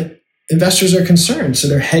environment, investors are concerned. So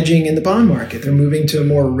they're hedging in the bond market. They're moving to a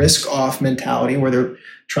more risk-off mentality where they're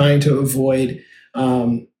trying to avoid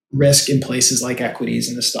risk in places like equities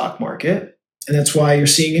in the stock market. And that's why you're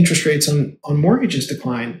seeing interest rates on mortgages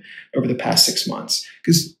decline over the past 6 months.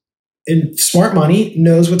 Because smart money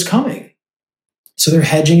knows what's coming. So they're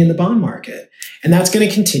hedging in the bond market. And that's going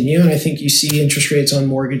to continue. And I think you see interest rates on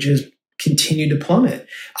mortgages continue to plummet.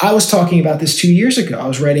 I was talking about this 2 years ago. I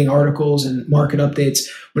was writing articles and market updates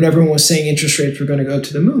when everyone was saying interest rates were going to go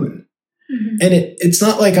to the moon. Mm-hmm. And it's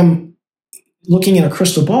not like I'm looking in a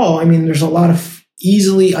crystal ball. I mean, there's a lot of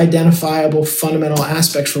easily identifiable fundamental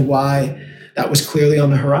aspects for why that was clearly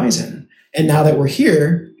on the horizon. And now that we're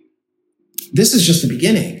here, this is just the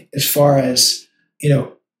beginning as far as,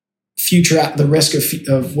 the risk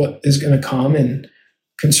of what is going to come and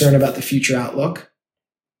concern about the future outlook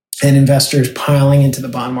and investors piling into the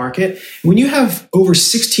bond market. When you have over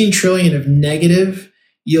 16 trillion of negative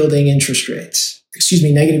yielding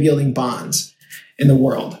negative yielding bonds in the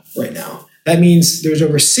world right now, that means there's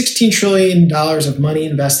over $16 trillion of money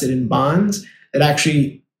invested in bonds that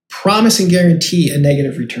actually promise and guarantee a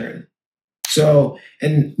negative return. So,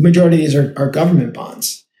 and majority of these are government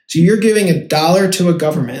bonds. So you're giving $1 to a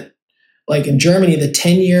government. Like in Germany, the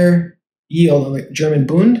 10-year yield on the German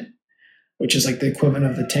Bund, which is like the equivalent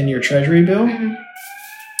of the 10-year treasury bill,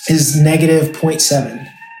 is negative 0.7.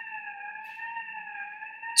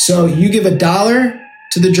 So you give $1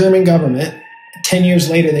 to the German government, 10 years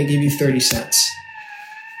later, they give you 30 cents.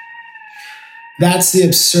 That's the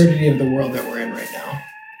absurdity of the world that we're in right now.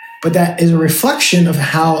 But that is a reflection of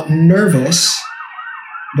how nervous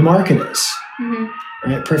the market is. Mm-hmm.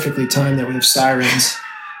 Right? Perfectly timed that we have sirens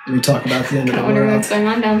as we talk about the end of the world. I wonder what's going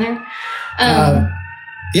on down there.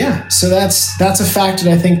 So that's a factor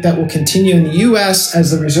that I think that will continue in the U.S. as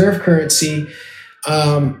the reserve currency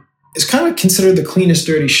is kind of considered the cleanest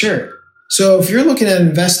dirty shirt. So if you're looking at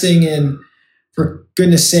investing in, for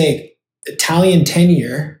goodness sake, Italian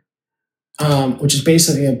 10-year, which is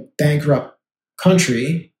basically a bankrupt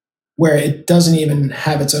country where it doesn't even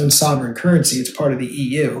have its own sovereign currency, it's part of the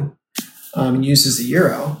EU and uses the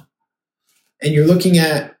euro, and you're looking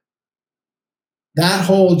at that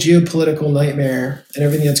whole geopolitical nightmare and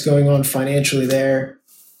everything that's going on financially there,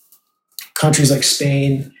 countries like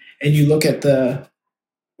Spain, and you look at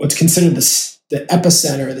what's considered the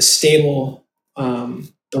epicenter, the stable,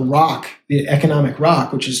 the rock, the economic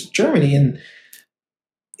rock, which is Germany, and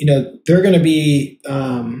they're going to be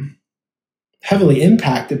heavily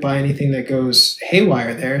impacted by anything that goes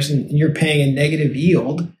haywire there, and you're paying a negative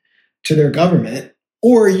yield to their government.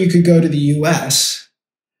 Or you could go to the U.S.,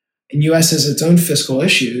 and U.S. has its own fiscal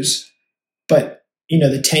issues, but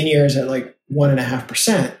the 10 years at like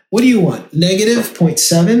 1.5%. What do you want? Negative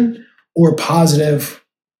 0.7 or positive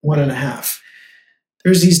 1.5?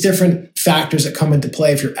 There's these different factors that come into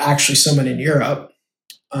play if you're actually someone in Europe.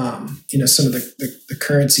 Some of the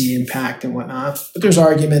currency impact and whatnot. But there's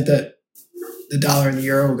argument that the dollar and the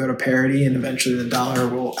euro will go to parity, and eventually the dollar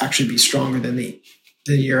will actually be stronger than the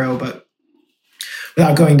euro. But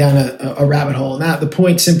without going down a rabbit hole in that, the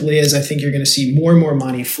point simply is I think you're going to see more and more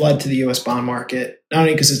money flood to the U.S. bond market, not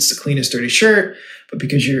only because it's the cleanest dirty shirt, but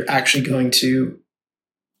because you're actually going to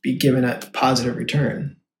be given a positive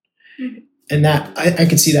return. Mm-hmm. And that I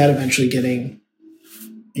could see that eventually getting,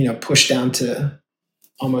 pushed down to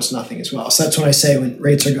almost nothing as well. So that's when I say when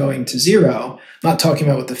rates are going to zero, I'm not talking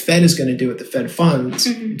about what the Fed is going to do with the Fed funds.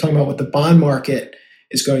 Mm-hmm. I'm talking about what the bond market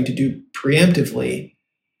is going to do preemptively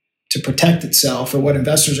to protect itself, or what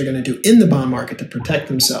investors are going to do in the bond market to protect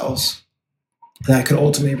themselves. That could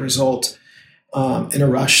ultimately result in a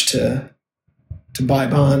rush to buy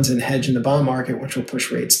bonds and hedge in the bond market, which will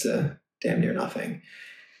push rates to damn near nothing.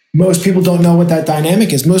 Most people don't know what that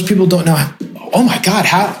dynamic is. Most people don't know, oh my God,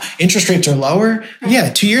 how interest rates are lower? Yeah,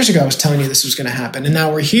 2 years ago I was telling you this was going to happen. And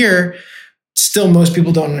now we're here. Still, most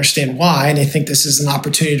people don't understand why. And they think this is an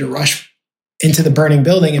opportunity to rush into the burning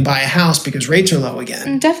building and buy a house because rates are low again.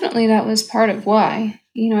 And definitely that was part of why,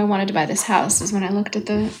 I wanted to buy this house, is when I looked at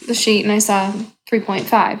the sheet and I saw 3.5.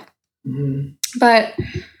 Mm-hmm. But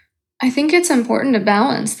I think it's important to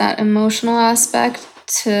balance that emotional aspect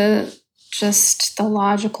to just the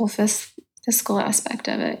logical fiscal aspect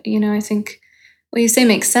of it. I think what you say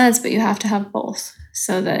makes sense, but you have to have both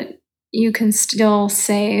so that you can still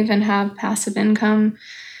save and have passive income,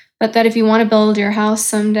 but that if you want to build your house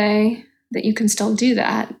someday, that you can still do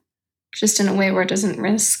that, just in a way where it doesn't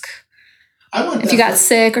risk. If you got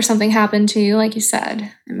sick or something happened to you, like you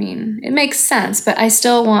said, it makes sense, but I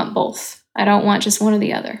still want both. I don't want just one or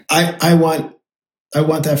the other. I want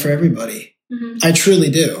that for everybody. Mm-hmm. I truly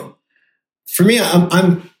do. For me,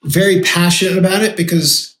 I'm very passionate about it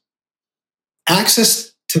because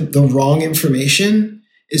access to the wrong information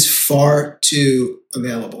is far too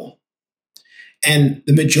available. And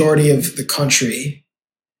the majority of the country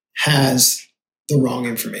has the wrong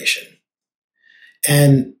information.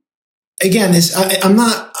 And again, I'm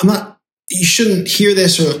not, you shouldn't hear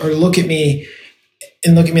this or look at me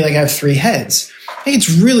like I have three heads. I think it's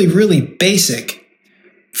really, really basic,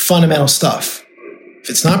 fundamental stuff. If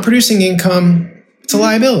it's not producing income, it's a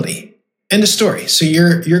liability. End of story. So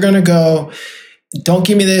you're going to go, don't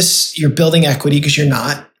give me this. You're building equity because you're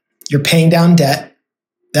not. You're paying down debt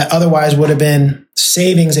that otherwise would have been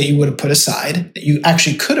savings that you would have put aside that you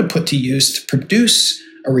actually could have put to use to produce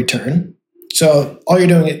a return. So all you're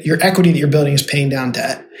doing, your equity that you're building is paying down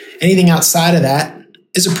debt. Anything outside of that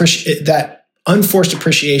is that unforced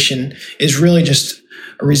appreciation is really just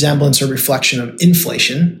a resemblance or reflection of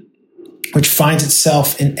inflation, which finds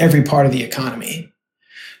itself in every part of the economy.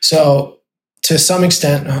 So to some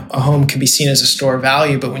extent, a home can be seen as a store of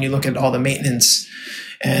value, but when you look at all the maintenance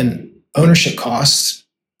and ownership costs,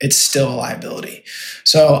 it's still a liability.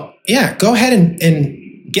 So yeah, go ahead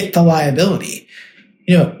and get the liability.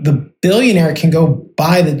 The billionaire can go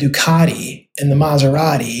buy the Ducati and the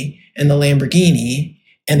Maserati and the Lamborghini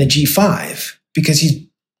and the G5 because he's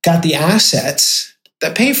got the assets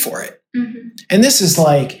that pay for it. Mm-hmm. And this is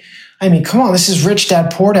come on, this is Rich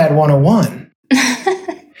Dad, Poor Dad 101.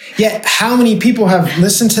 Yet how many people have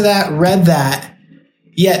listened to that, read that,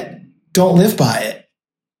 yet don't live by it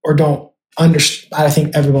or don't understand? I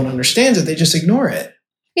think everyone understands it. They just ignore it.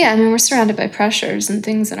 Yeah, we're surrounded by pressures and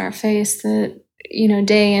things in our face that,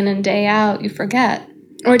 day in and day out, you forget.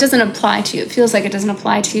 Or it doesn't apply to you. It feels like it doesn't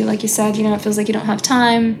apply to you. Like you said, it feels like you don't have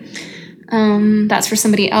time. That's for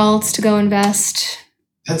somebody else to go invest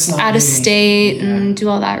That's not out of state Yeah. and do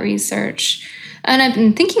all that research. And I've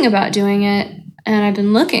been thinking about doing it, and I've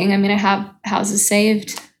been looking. I have houses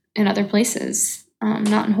saved in other places,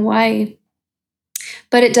 not in Hawaii.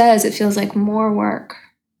 But it feels like more work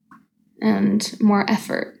and more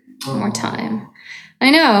effort, more time.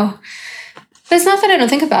 I know. But it's not that I don't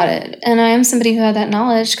think about it. And I am somebody who had that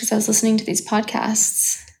knowledge because I was listening to these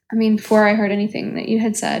podcasts. Before I heard anything that you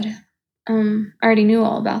had said, I already knew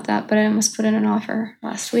all about that, but I almost put in an offer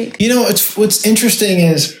last week. What's interesting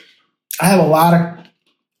is I have a lot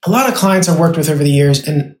of clients I've worked with over the years,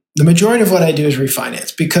 and the majority of what I do is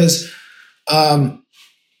refinance because I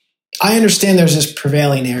understand there's this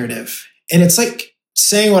prevailing narrative. And it's like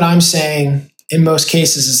saying what I'm saying in most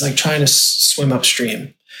cases is like trying to swim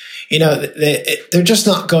upstream. They're just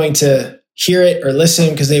not going to hear it or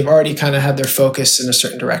listen because they've already kind of had their focus in a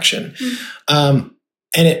certain direction. Mm-hmm.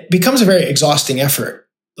 And it becomes a very exhausting effort.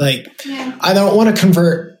 I don't want to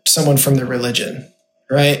convert someone from their religion,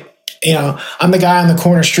 right? I'm the guy on the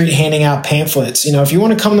corner street handing out pamphlets. If you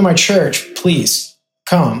want to come to my church, please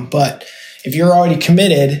come. But if you're already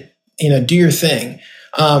committed, do your thing.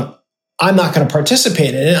 I'm not going to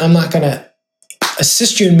participate in it. I'm not going to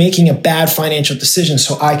assist you in making a bad financial decision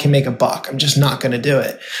so I can make a buck. I'm just not going to do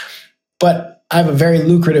it. But I have a very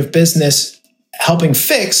lucrative business helping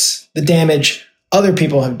fix the damage other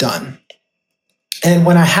people have done. And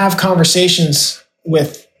when I have conversations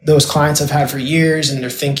with those clients I've had for years and they're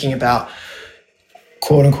thinking about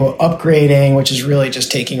quote unquote upgrading, which is really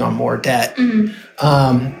just taking on more debt.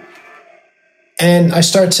 Mm-hmm. And I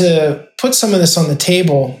start to put some of this on the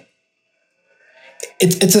table.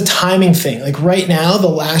 It's a timing thing. Like right now, the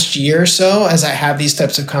last year or so, as I have these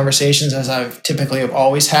types of conversations, as I've typically have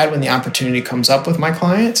always had when the opportunity comes up with my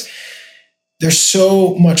clients, they're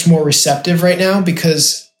so much more receptive right now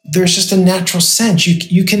because there's just a natural sense.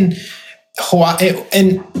 You can, Hawaii,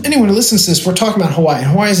 and anyone who listens to this, we're talking about Hawaii.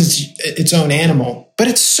 Hawaii is its own animal, but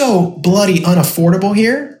it's so bloody unaffordable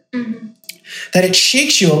here that it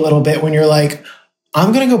shakes you a little bit when you're like,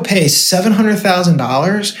 I'm going to go pay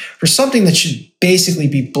 $700,000 for something that should basically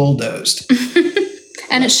be bulldozed.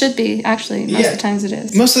 And it should be, actually. Most of the times it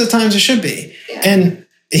is. Most of the times it should be. Yeah. And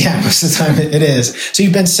most of the time it is. So you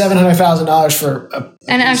spend $700,000 for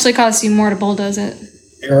and it actually costs you more to bulldoze it.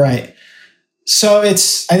 You're right. So I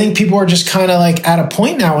think people are just kind of like at a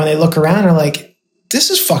point now when they look around and are like, this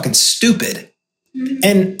is fucking stupid.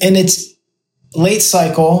 Mm-hmm. And it's late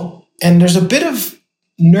cycle and there's a bit of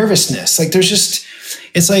nervousness. Like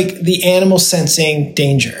it's like the animal sensing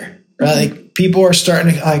danger, right? Mm-hmm. Like people are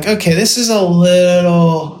starting to like, okay, this is a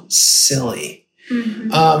little silly.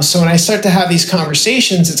 Mm-hmm. So when I start to have these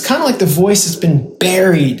conversations, it's kind of like the voice that's been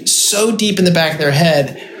buried so deep in the back of their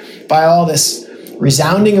head by all this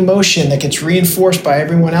resounding emotion that gets reinforced by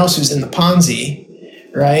everyone else who's in the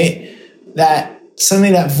Ponzi, right? That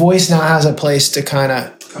suddenly that voice now has a place to kind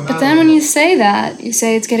of come out. But then when you say that, you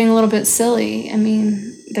say it's getting a little bit silly. I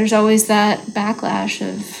mean, there's always that backlash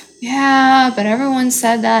of, yeah, but everyone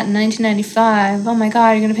said that in 1995. Oh my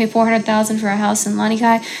God, you're going to pay $400,000 for a house in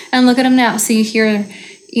Lanikai, and look at them now. So you hear,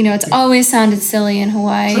 it's always sounded silly in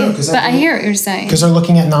Hawaii. True, but I hear what you're saying. Because they're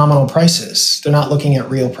looking at nominal prices. They're not looking at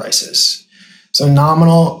real prices. So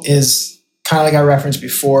nominal is kind of like I referenced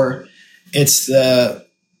before. It's the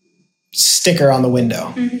sticker on the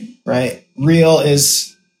window, right? Real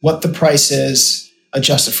is what the price is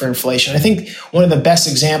adjusted for inflation. I think one of the best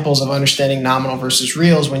examples of understanding nominal versus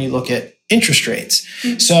real is when you look at interest rates.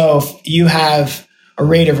 Mm-hmm. So if you have a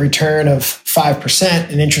rate of return of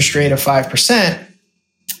 5%, an interest rate of 5%,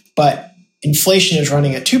 but inflation is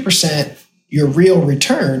running at 2%, your real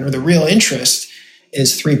return or the real interest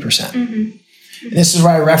is 3%. Mm-hmm. And this is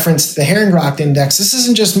why I referenced the Herrengrocht Index. This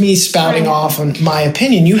isn't just me spouting off on my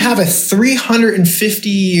opinion. You have a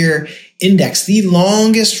 350-year index, the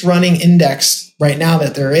longest running index right now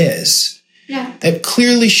that there is, that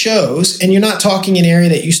clearly shows, and you're not talking an area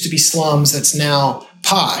that used to be slums that's now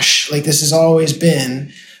posh. Like this has always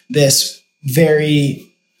been this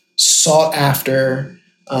very sought after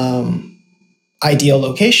ideal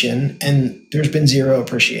location, and there's been zero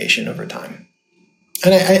appreciation over time.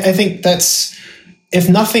 And I think that's, if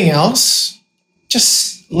nothing else,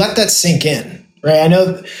 just let that sink in, right? I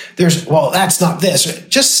know that's not this.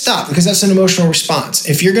 Just stop, because that's an emotional response.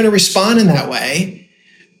 If you're going to respond in that way,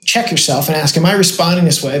 check yourself and ask, am I responding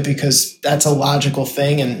this way because that's a logical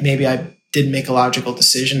thing and maybe I didn't make a logical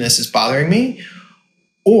decision, this is bothering me?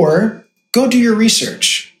 Or go do your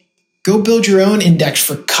research. Go build your own index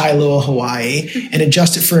for Kailua, Hawaii, and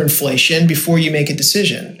adjust it for inflation before you make a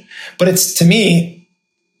decision. But it's, to me,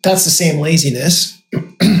 that's the same laziness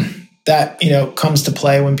that, comes to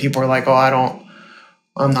play when people are like, oh,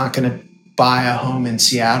 I'm not going to buy a home in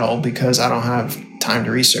Seattle because I don't have time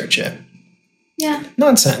to research it. Yeah.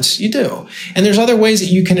 Nonsense. You do. And there's other ways that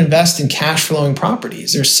you can invest in cash flowing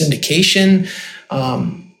properties. There's syndication.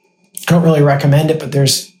 I don't really recommend it, but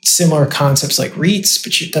there's similar concepts like REITs,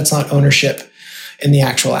 but that's not ownership in the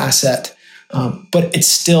actual asset. But it's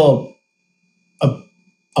still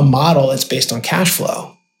a model that's based on cash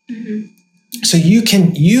flow. Mm-hmm. So you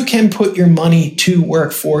can put your money to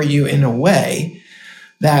work for you in a way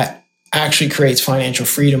that actually creates financial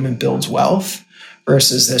freedom and builds wealth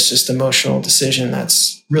versus this just emotional decision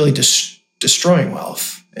that's really destroying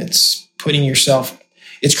wealth. It's putting yourself,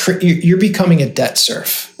 you're becoming a debt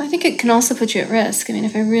serf. I think it can also put you at risk. I mean,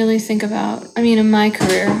 if I really think about, in my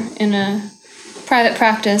career in a private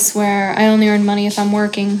practice where I only earn money if I'm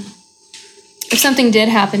working, if something did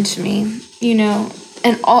happen to me,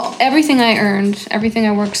 and everything I earned, everything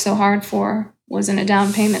I worked so hard for was in a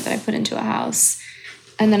down payment that I put into a house.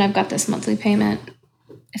 And then I've got this monthly payment.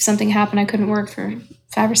 If something happened, I couldn't work for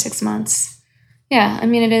 5 or 6 months. Yeah,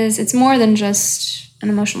 it's more than just an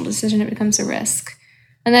emotional decision. It becomes a risk.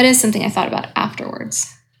 And that is something I thought about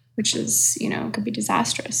afterwards, which is, could be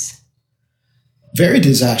disastrous. Very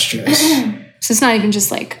disastrous. So it's not even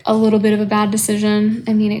just like a little bit of a bad decision.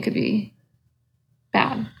 It could be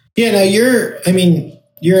bad. Yeah, no,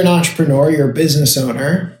 you're an entrepreneur, you're a business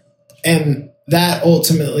owner, and that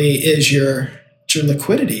ultimately is your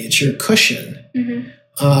liquidity. It's your cushion.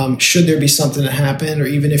 Mm-hmm. Should there be something that happened, or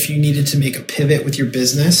even if you needed to make a pivot with your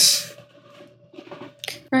business.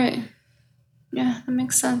 Right. Yeah, that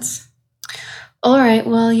makes sense. All right.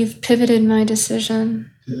 Well, you've pivoted my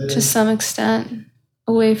decision to some extent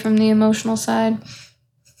away from the emotional side.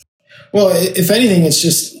 Well, if anything, it's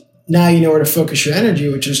just now you know where to focus your energy,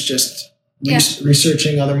 which is just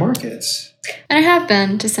researching other markets. And I have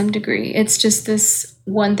been to some degree. It's just this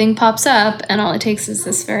one thing pops up and all it takes is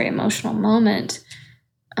this very emotional moment.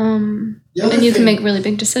 And you can make really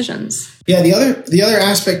big decisions. Yeah, the other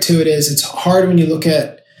aspect to it is it's hard when you look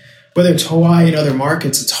at, whether it's Hawaii and other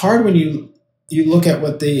markets, it's hard when you look at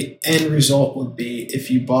what the end result would be if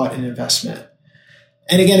you bought an investment.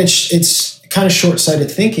 And again, it's kind of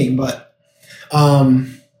short-sighted thinking, but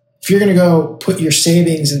if you're going to go put your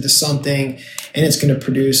savings into something and it's going to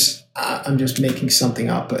produce, I'm just making something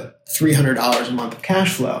up, but $300 a month of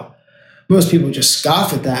cash flow, most people just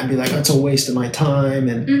scoff at that and be like, that's a waste of my time.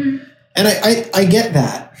 And I get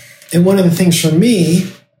that. And one of the things for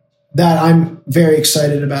me that I'm very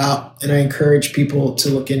excited about and I encourage people to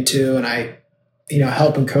look into and I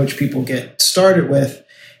help and coach people get started with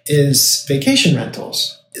is vacation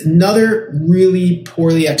rentals. Another really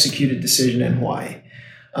poorly executed decision in Hawaii.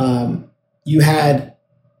 You had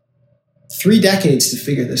 3 decades to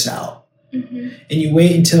figure this out. And you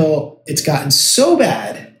wait until it's gotten so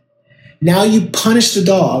bad. Now you punish the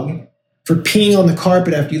dog for peeing on the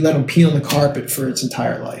carpet after you let him pee on the carpet for its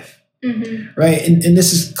entire life. Right? And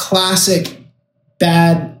this is classic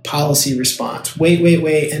bad policy response.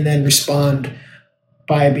 Wait, and then respond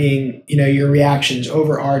by being, your reactions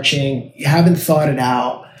overarching. You haven't thought it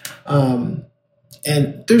out. And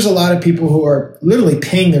there's a lot of people who are literally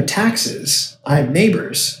paying their taxes. I have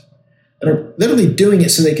neighbors that are literally doing it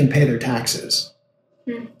so they can pay their taxes.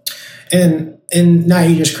 And now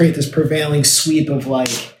you just create this prevailing sweep of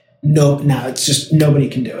like, no, it's just nobody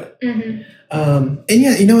can do it. And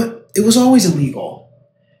yeah, you know what? It was always illegal.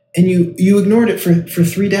 And you ignored it for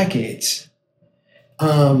 3 decades.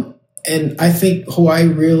 And I think Hawaii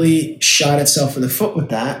really shot itself in the foot with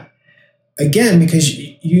that. Again, because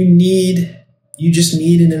you just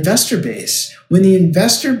need an investor base. When the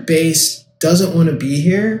investor base doesn't want to be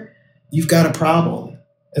here, you've got a problem.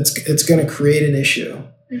 It's going to create an issue.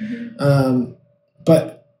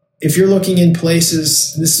 But if you're looking in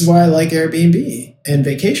places, this is why I like Airbnb and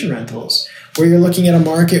vacation rentals, where you're looking at a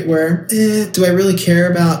market where, do I really care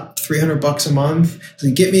about $300 a month? Does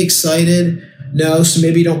it get me excited? No. So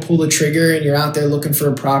maybe you don't pull the trigger and you're out there looking for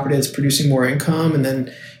a property that's producing more income. And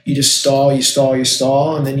then you just stall.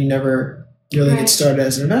 And then you never really get started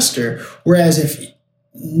as an investor. Whereas if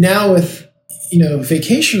now with,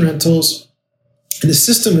 vacation rentals, the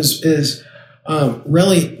system is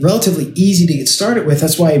really relatively easy to get started with.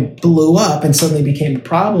 That's why it blew up and suddenly became a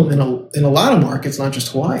problem in a lot of markets, not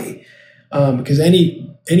just Hawaii, because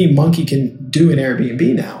any monkey can do an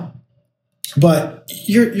Airbnb now. But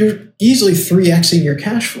you're easily 3xing your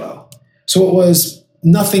cash flow. So it was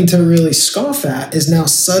nothing to really scoff at is now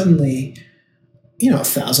suddenly,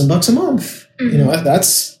 $1,000 a month.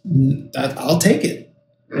 That's I'll take it,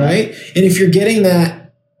 right? And if you're getting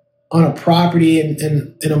that on a property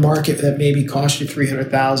in a market that maybe cost you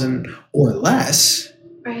 $300,000 or less,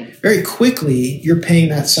 right, very quickly you're paying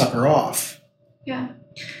that sucker off. Yeah.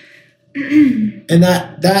 And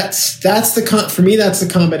for me, that's the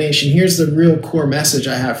combination. Here's the real core message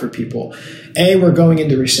I have for people. A, we're going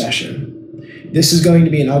into recession. This is going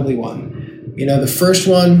to be an ugly one. The first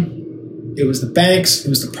one, it was the banks, it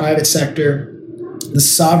was the private sector. The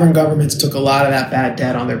sovereign governments took a lot of that bad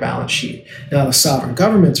debt on their balance sheet. Now the sovereign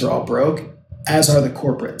governments are all broke, as are the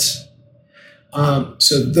corporates.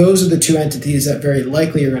 So those are the 2 entities that very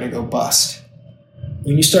likely are going to go bust.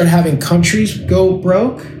 When you start having countries go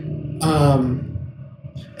broke,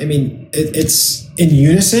 it's in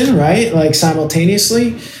unison, right? Like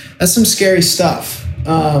simultaneously. That's some scary stuff.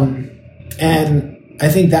 And I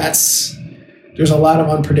think there's a lot of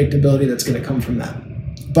unpredictability that's going to come from that.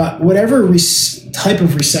 But whatever type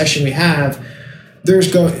of recession we have,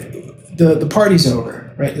 the party's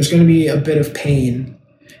over, right? There's going to be a bit of pain.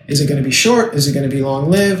 Is it going to be short? Is it going to be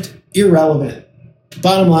long-lived? Irrelevant.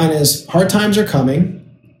 Bottom line is hard times are coming.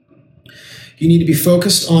 You need to be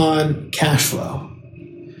focused on cash flow.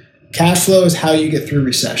 Cash flow is how you get through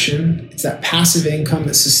recession. It's that passive income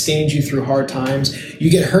that sustains you through hard times. You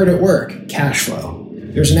get hurt at work, cash flow.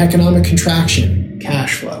 There's an economic contraction,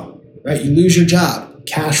 cash flow, right? You lose your job,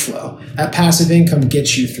 cash flow. That passive income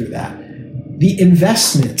gets you through that. The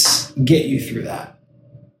investments get you through that,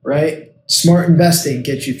 right? Smart investing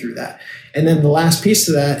gets you through that. And then the last piece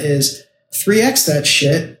of that is 3x that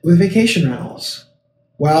shit with vacation rentals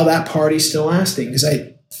while that party's still lasting. Because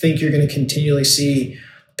I think you're going to continually see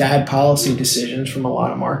bad policy decisions from a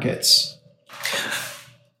lot of markets.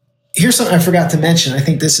 Here's something I forgot to mention. I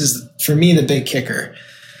think this is, for me, the big kicker.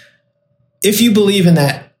 If you believe in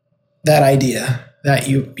that idea that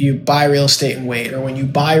you buy real estate and wait, or when you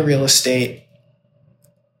buy real estate,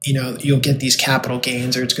 you'll get these capital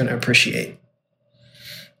gains or it's going to appreciate.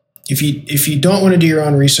 If you don't want to do your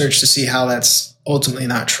own research to see how that's ultimately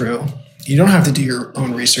not true, you don't have to do your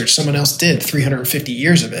own research. Someone else did 350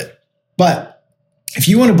 years of it. But if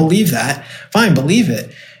you want to believe that, fine, believe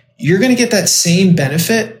it. You're going to get that same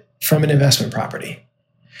benefit from an investment property.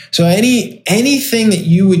 So anything that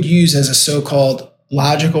you would use as a so-called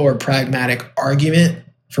logical or pragmatic argument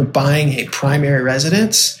for buying a primary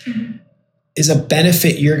residence is a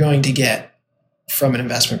benefit you're going to get from an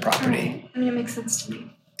investment property. I mean, it makes sense to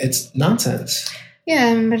me. It's nonsense.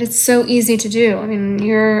 Yeah, but it's so easy to do. I mean,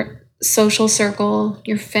 your social circle,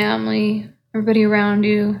 your family, everybody around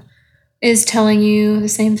you is telling you the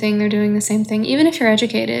same thing. They're doing the same thing. Even if you're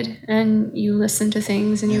educated and you listen to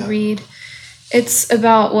things and you read, it's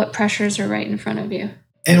about what pressures are right in front of you.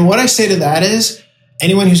 And what I say to that is,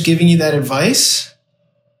 anyone who's giving you that advice,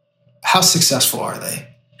 how successful are they?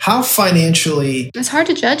 How financially... It's hard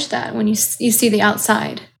to judge that when you see the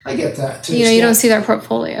outside. I get that. You don't see their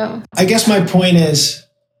portfolio. I guess my point is,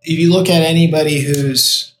 if you look at anybody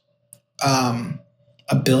who's a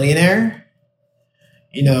billionaire,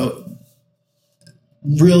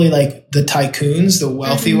 really like the tycoons, the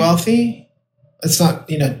wealthy, it's not,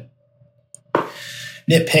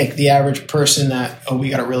 nitpick the average person that, we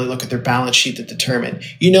got to really look at their balance sheet to determine.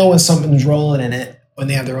 When something's rolling in it when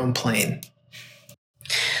they have their own plane.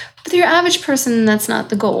 But your average person, that's not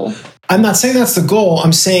the goal. I'm not saying that's the goal.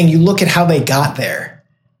 I'm saying you look at how they got there.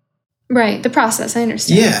 Right. The process. I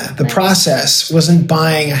understand. Yeah. The process wasn't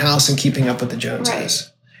buying a house and keeping up with the Joneses.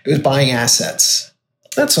 Right. It was buying assets.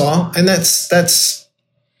 That's all. And that's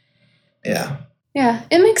yeah. Yeah.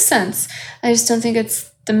 It makes sense. I just don't think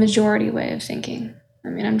it's the majority way of thinking. I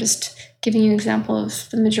mean, I'm just giving you an example of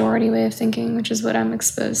the majority way of thinking, which is what I'm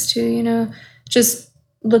exposed to, just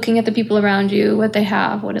looking at the people around you, what they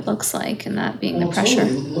have, what it looks like, and that being the pressure.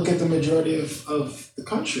 Totally. Look at the majority of the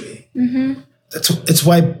country. Mm-hmm. It's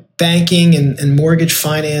why banking and mortgage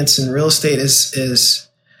finance and real estate is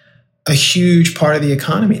a huge part of the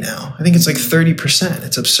economy now. I think it's like 30%.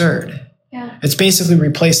 It's absurd. Yeah. It's basically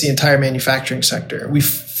replaced the entire manufacturing sector.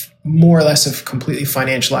 We've more or less have completely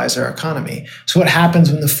financialized our economy. So what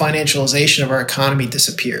happens when the financialization of our economy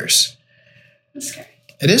disappears? It's scary.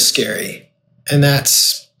 It is scary. And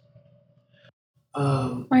that's...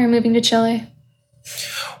 why you're moving to Chile?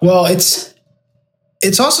 Well, it's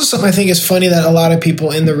also something I think is funny that a lot of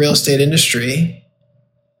people in the real estate industry,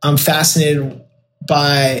 I'm fascinated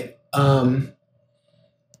by,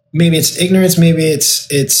 maybe it's ignorance, maybe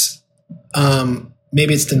it's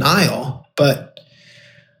denial, but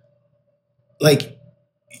like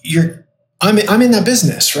I'm in that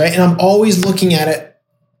business, right? And I'm always looking at it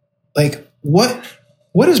like, what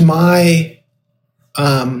is my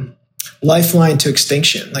lifeline to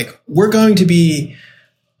extinction? Like, we're going to be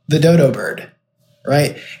the dodo bird,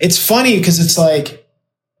 right? It's funny because it's like,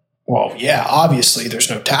 well, yeah, obviously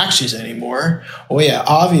there's no taxis anymore. Well, yeah,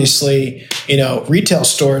 obviously, retail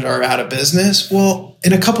stores are out of business. Well,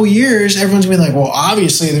 in a couple years, everyone's gonna be like, well,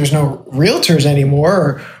 obviously there's no realtors anymore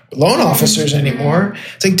or loan officers anymore.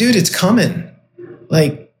 It's like, dude, it's coming.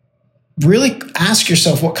 Like, really ask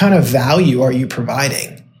yourself, what kind of value are you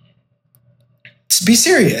providing? Be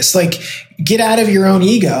serious. Like, get out of your own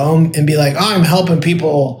ego and be like, I'm helping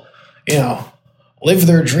people, live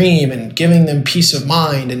their dream and giving them peace of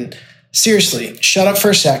mind. And seriously, shut up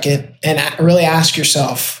for a second and really ask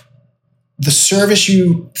yourself, the service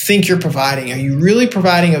you think you're providing, are you really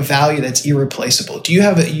providing a value that's irreplaceable? Do you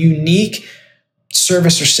have a unique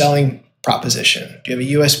service or selling proposition? Do you have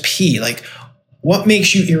a USP? Like, what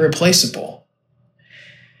makes you irreplaceable?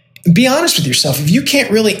 Be honest with yourself. If you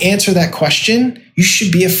can't really answer that question, you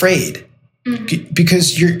should be afraid. Mm-hmm.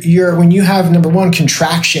 Because you're when you have, number one,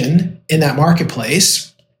 contraction in that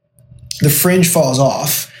marketplace, the fringe falls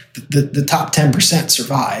off, the top 10%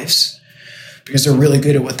 survives because they're really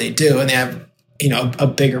good at what they do and they have, a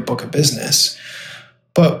bigger book of business.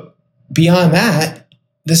 But beyond that,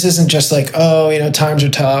 this isn't just like, times are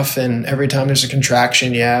tough and every time there's a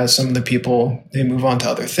contraction, some of the people, they move on to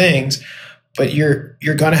other things. But you're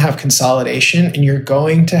going to have consolidation and you're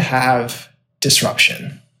going to have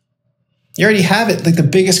disruption. You already have it. Like the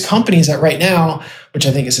biggest companies that right now, which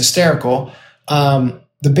I think is hysterical,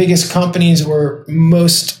 the biggest companies where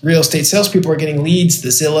most real estate salespeople are getting leads, the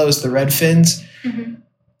Zillows, the Redfins,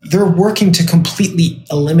 they're working to completely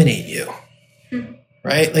eliminate you,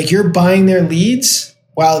 right? Like you're buying their leads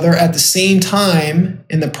while they're at the same time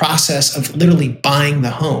in the process of literally buying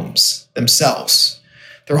the homes themselves.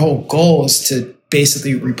 Their whole goal is to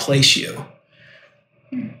basically replace you.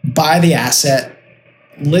 Buy the asset,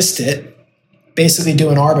 list it, basically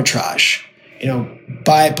do an arbitrage.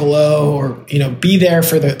 Buy it below or, be there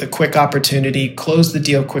for the quick opportunity, close the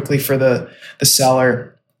deal quickly for the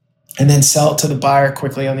seller, and then sell it to the buyer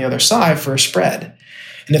quickly on the other side for a spread.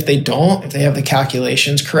 And if they have the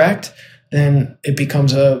calculations correct, then it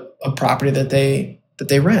becomes a property that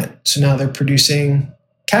they rent. So now they're producing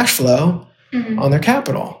cash flow on their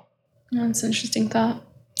capital. That's an interesting thought.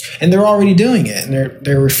 And they're already doing it, and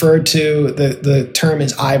they're referred to, the term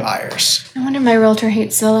is iBuyers. No wonder my realtor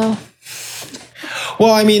hates Zillow.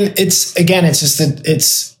 Well, I mean, it's the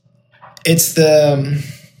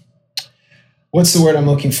what's the word I'm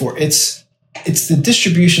looking for? It's the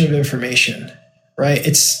distribution of information, right?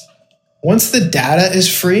 It's once the data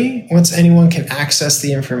is free, once anyone can access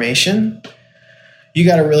the information, you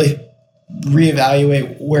got to really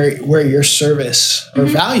reevaluate where your service or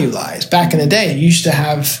value lies. Back in the day, you used to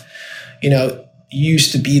have, you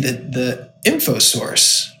used to be the info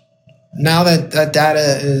source. Now that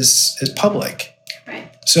data is public. Right.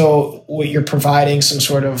 So what you're providing some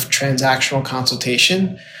sort of transactional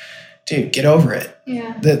consultation, dude, get over it.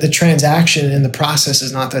 Yeah. The transaction and the process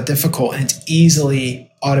is not that difficult, and it's easily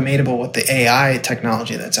automatable with the AI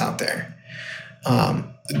technology that's out there.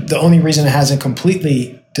 The only reason it hasn't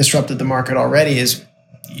completely disrupted the market already is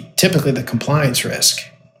typically the compliance risk,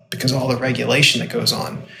 because all the regulation that goes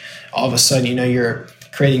on. All of a sudden, you're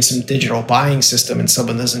creating some digital buying system and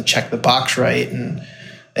someone doesn't check the box right and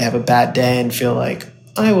they have a bad day and feel like,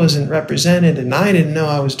 I wasn't represented and I didn't know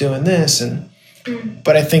I was doing this.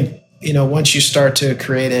 But I think, once you start to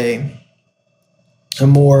create a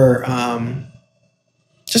more,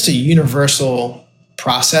 just a universal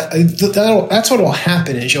process, that's what will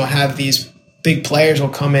happen is you'll have these big players will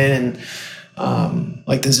come in and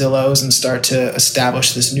like the Zillows and start to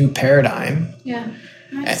establish this new paradigm. Yeah,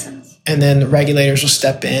 makes sense. And then the regulators will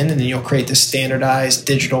step in and then you'll create this standardized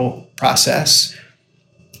digital process.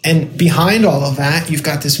 And behind all of that, you've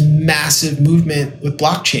got this massive movement with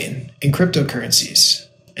blockchain and cryptocurrencies.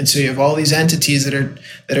 And so you have all these entities that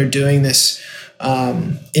are doing this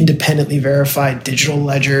independently verified digital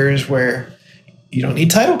ledgers where you don't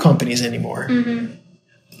need title companies anymore. Mm-hmm.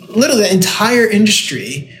 Literally the entire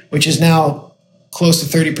industry, which is now close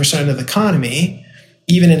to 30% of the economy,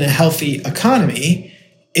 even in a healthy economy,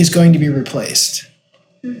 is going to be replaced.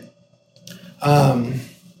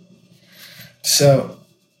 So,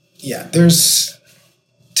 yeah, to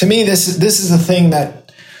me, this is the thing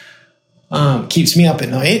that keeps me up at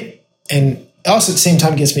night, and also at the same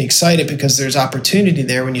time gets me excited because there's opportunity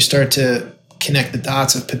there when you start to connect the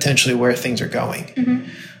dots of potentially where things are going.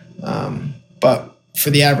 Mm-hmm. But for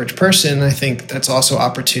the average person, I think that's also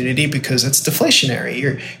opportunity because it's deflationary.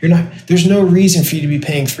 You're not. There's no reason for you to be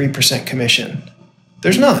paying 3% commission.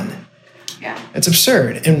 There's none. Yeah, it's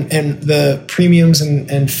absurd, and the premiums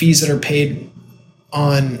and fees that are paid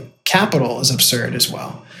on capital is absurd as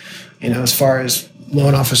well. As far as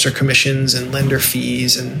loan officer commissions and lender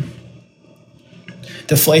fees, and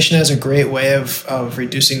deflation has a great way of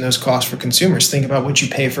reducing those costs for consumers. Think about what you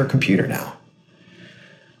pay for a computer now.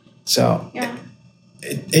 So. Yeah.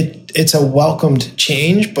 It's a welcomed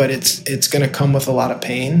change, but it's going to come with a lot of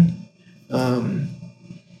pain, and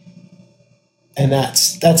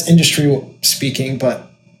that's industry speaking. But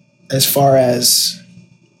as far as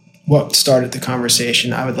what started the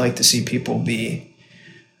conversation, I would like to see people be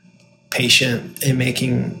patient in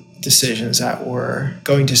making decisions that were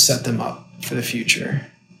going to set them up for the future.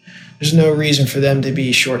 There's no reason for them to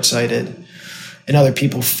be short-sighted and other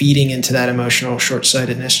people feeding into that emotional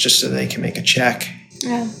short-sightedness just so they can make a check.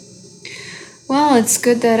 Yeah. Well, it's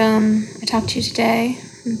good that I talked to you today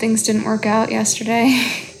and things didn't work out yesterday.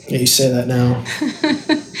 Yeah, you say that now.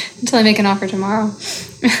 Until I make an offer tomorrow.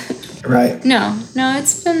 Right. No,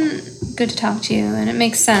 it's been good to talk to you, and it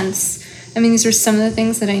makes sense. I mean, these are some of the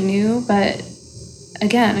things that I knew, but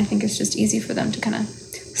again, I think it's just easy for them to kind of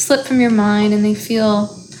slip from your mind, and they feel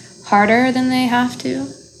harder than they have to.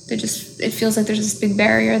 It feels like there's this big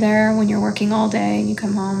barrier there when you're working all day and you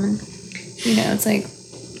come home and it's like,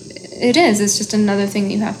 it's just another thing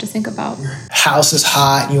you have to think about. House is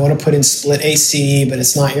hot and you want to put in split AC, but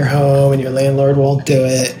it's not your home and your landlord won't do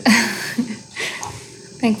it.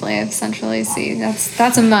 Thankfully, I have central AC.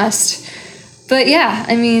 That's a must. But yeah,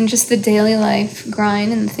 I mean, just the daily life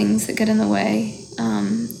grind and the things that get in the way.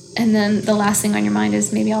 And then the last thing on your mind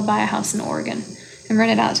is maybe I'll buy a house in Oregon and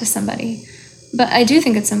rent it out to somebody. But I do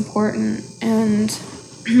think it's important. And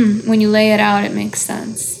when you lay it out, it makes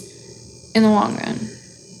sense. In the long run,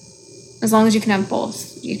 as long as you can have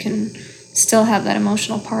both, you can still have that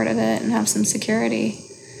emotional part of it and have some security.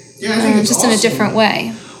 Yeah, I think it's just awesome. In a different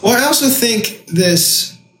way. Well, I also think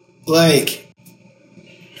this, like,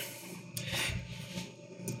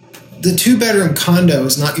 the 2-bedroom condo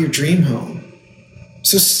is not your dream home.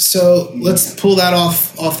 So let's pull that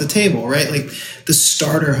off the table, right? Like the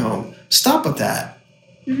starter home. Stop with that.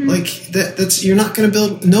 Mm-hmm. Like that's you're not going to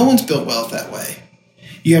build. No one's built wealth that way.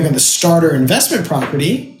 You have the starter investment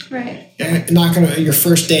property. Right. You're not going to, your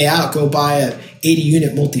first day out, go buy a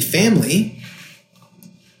 80-unit multifamily.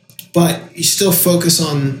 but you still focus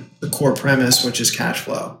on the core premise, which is cash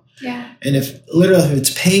flow. Yeah. And if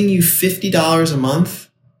it's paying you $50 a month,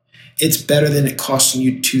 it's better than it costing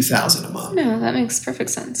you $2,000 a month. No, that makes perfect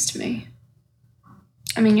sense to me.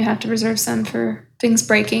 I mean, you have to reserve some for things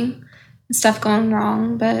breaking and stuff going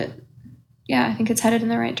wrong, but yeah, I think it's headed in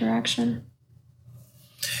the right direction.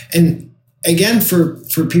 And again, for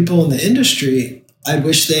people in the industry, I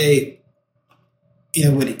wish they,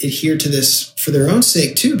 would adhere to this for their own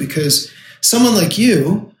sake too, because someone like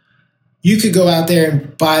you could go out there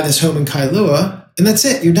and buy this home in Kailua, and that's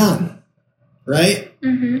it, you're done, right?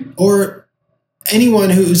 Mm-hmm. Or anyone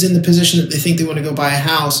who's in the position that they think they want to go buy a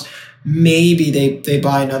house, maybe they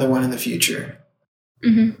buy another one in the future.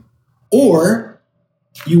 Mm-hmm. Or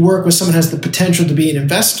you work with someone who has the potential to be an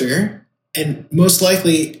investor, and most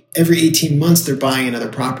likely every 18 months they're buying another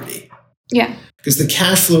property. Yeah. Because the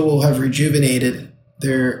cash flow will have rejuvenated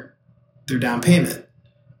their down payment,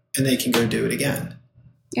 and they can go do it again.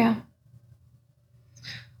 Yeah.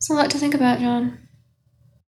 It's a lot to think about, John.